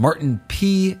H., Martin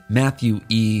P., Matthew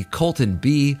E., Colton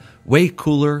B., Way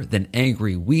Cooler Than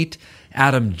Angry Wheat,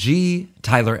 Adam G.,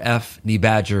 Tyler F., Knee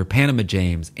Badger, Panama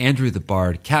James, Andrew the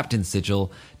Bard, Captain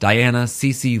Sigil, Diana,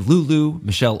 Cece Lulu,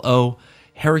 Michelle O.,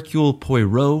 Hercule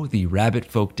Poirot, the Rabbit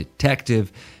Folk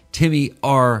Detective, Timmy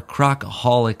R.,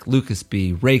 Crocaholic, Lucas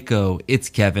B., Reiko, It's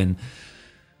Kevin,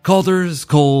 Calder's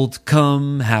Cold,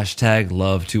 come, hashtag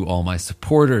love to all my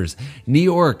supporters, New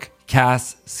York,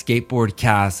 Cass, Skateboard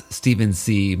Cass, Stephen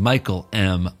C., Michael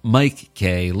M., Mike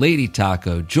K., Lady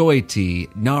Taco, Joy T.,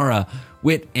 Nara,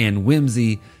 Wit and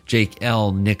Whimsy, Jake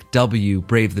L, Nick W,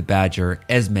 Brave the Badger,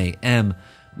 Esme M,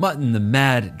 Mutton the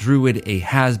Mad Druid, a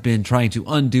has-been trying to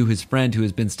undo his friend who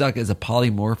has been stuck as a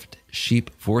polymorphed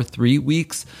sheep for 3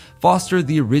 weeks, Foster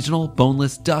the original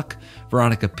boneless duck,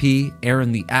 Veronica P,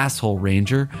 Aaron the asshole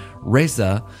ranger,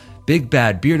 Reza, Big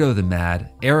Bad Beardo the Mad,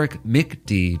 Eric Mick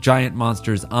D, Giant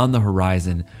Monsters on the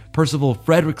Horizon, Percival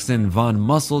Fredrickson, Von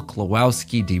Muscle,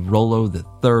 Klawowski D Rollo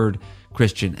III,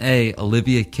 Christian A,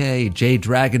 Olivia K, J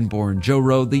Dragonborn, Joe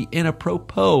Rowe, The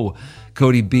Inapropos,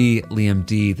 Cody B, Liam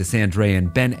D, The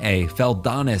Sandrean, Ben A,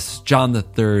 Feldonis, John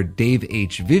III, Dave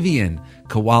H, Vivian,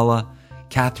 Koala,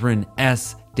 Catherine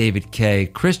S, David K,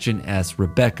 Christian S,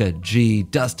 Rebecca G,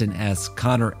 Dustin S,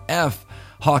 Connor F,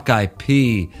 Hawkeye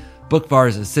P,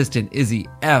 Bookvar's assistant Izzy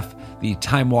F, The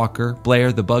Time Walker,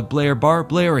 Blair the Bug Blair, Bar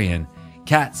Blarian,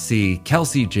 Cat C,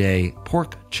 Kelsey J,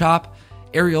 Pork Chop,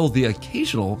 Ariel the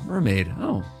Occasional Mermaid.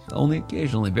 Oh, only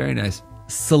occasionally. Very nice.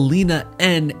 Selena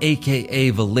N,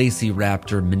 a.k.a. Valacy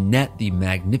Raptor, Minette the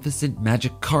Magnificent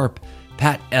Magic Carp,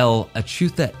 Pat L,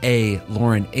 Achutha A,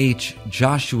 Lauren H,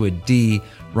 Joshua D,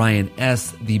 Ryan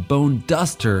S, The Bone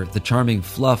Duster, The Charming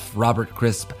Fluff, Robert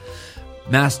Crisp,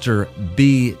 Master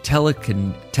B,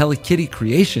 Telekitty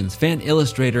Creations, Fan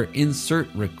Illustrator,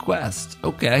 Insert Request.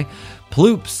 Okay.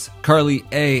 Ploops, Carly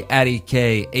A, Addie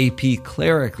K, AP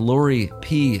Cleric, Lori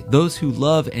P, Those Who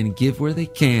Love and Give Where They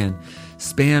Can,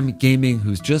 Spam Gaming,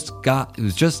 who's just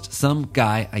some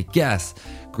guy, I guess,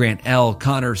 Grant L,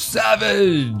 Connor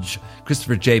Savage,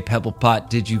 Christopher J, Pebblepot,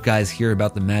 did you guys hear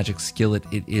about the magic skillet?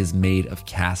 It is made of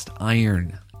cast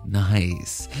iron.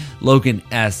 Nice. Logan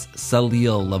S,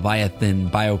 Salil, Leviathan,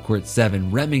 BioQuart 7,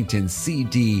 Remington,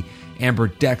 CD, Amber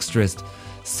Dextrist,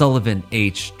 Sullivan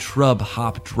H, Trub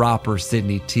Hop Dropper,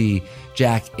 Sydney T,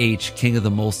 Jack H, King of the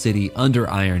Mole City, Under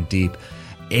Iron Deep,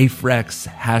 Afrex,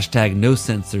 hashtag no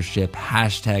censorship,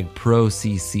 hashtag pro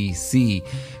CCC,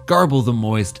 Garble the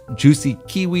Moist, Juicy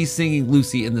Kiwi singing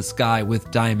Lucy in the Sky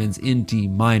with Diamonds in D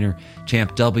minor,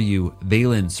 Champ W,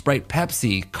 Valen, Sprite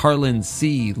Pepsi, Carlin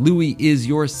C, Louis is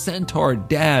your centaur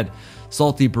dad,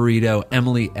 Salty Burrito,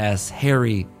 Emily S,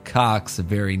 Harry Cox,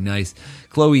 very nice,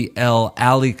 Chloe L,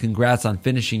 Allie, congrats on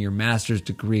finishing your master's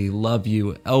degree, love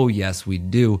you, oh yes we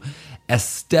do,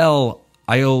 Estelle,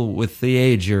 Isle with the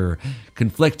Ager,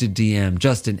 Conflicted DM,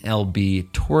 Justin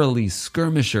LB, Torley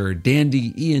Skirmisher,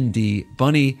 Dandy Ian D,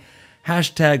 Bunny,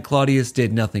 hashtag Claudius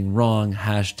did nothing wrong,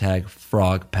 hashtag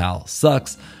Frog Pal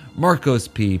sucks, Marcos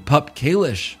P, Pup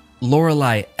Kalish,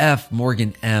 Lorelei F,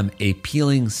 Morgan M, A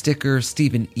Peeling Sticker,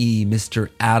 Stephen E, Mr.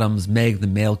 Adams, Meg the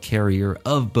Mail Carrier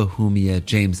of Bohemia,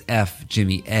 James F,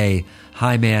 Jimmy A,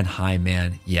 Hi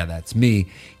Man, yeah that's me,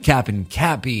 Cap'n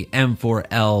Cappy,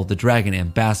 M4L, The Dragon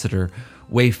Ambassador,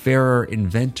 Wayfarer,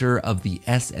 inventor of the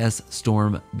SS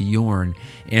Storm Bjorn,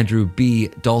 Andrew B,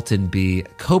 Dalton B,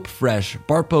 Cope Fresh,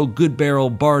 Barpo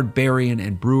Goodbarrel, Barbarian,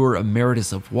 and Brewer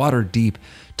Emeritus of Waterdeep,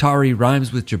 Tari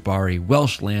Rhymes with Jabari,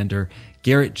 Welshlander,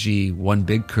 Garrett G, One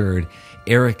Big Curd,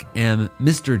 Eric M,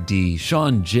 Mr. D,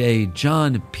 Sean J,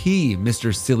 John P,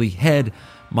 Mr. Silly Head,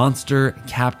 Monster,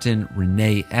 Captain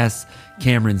Renee S,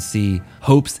 Cameron C,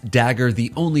 Hope's Dagger,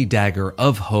 the only dagger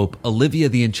of hope, Olivia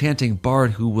the enchanting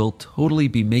bard who will totally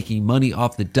be making money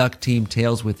off the Duck Team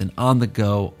Tales with an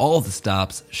on-the-go, all the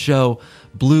stops, show,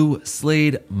 Blue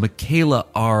Slade, Michaela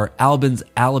R, Albin's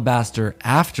Alabaster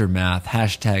Aftermath,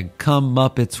 hashtag Come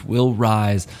Muppets Will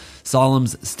Rise,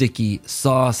 Solemn's Sticky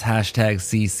Sauce, hashtag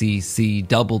CCC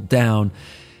Double Down,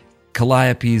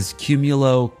 Calliope's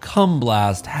Cumulo Cum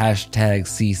Blast, hashtag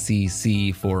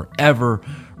CCC Forever,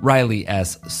 Riley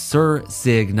S, Sir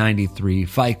Sig 93,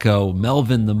 FICO,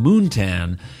 Melvin the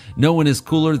Moontan, No one is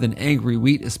cooler than Angry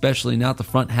Wheat, especially not the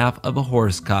front half of a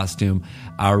horse costume,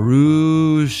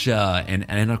 Arusha, an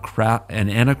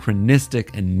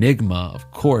anachronistic enigma,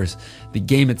 of course, the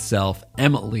game itself,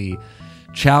 Emily,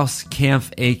 Chouse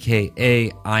Kampf,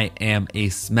 aka I Am a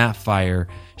Smapfire,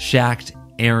 Shacked,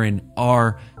 Aaron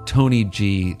R, Tony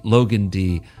G, Logan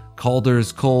D,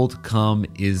 Calder's Cold Come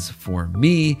is for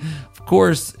me, of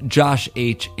course, Josh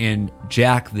H and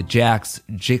Jack the Jacks,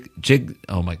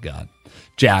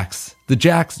 Jax, the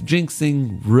Jacks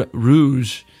jinxing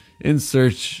Rouge in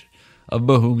search of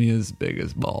Bohemia's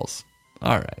biggest balls.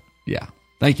 All right, yeah.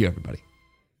 Thank you, everybody.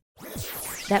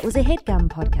 That was a HeadGum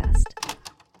podcast.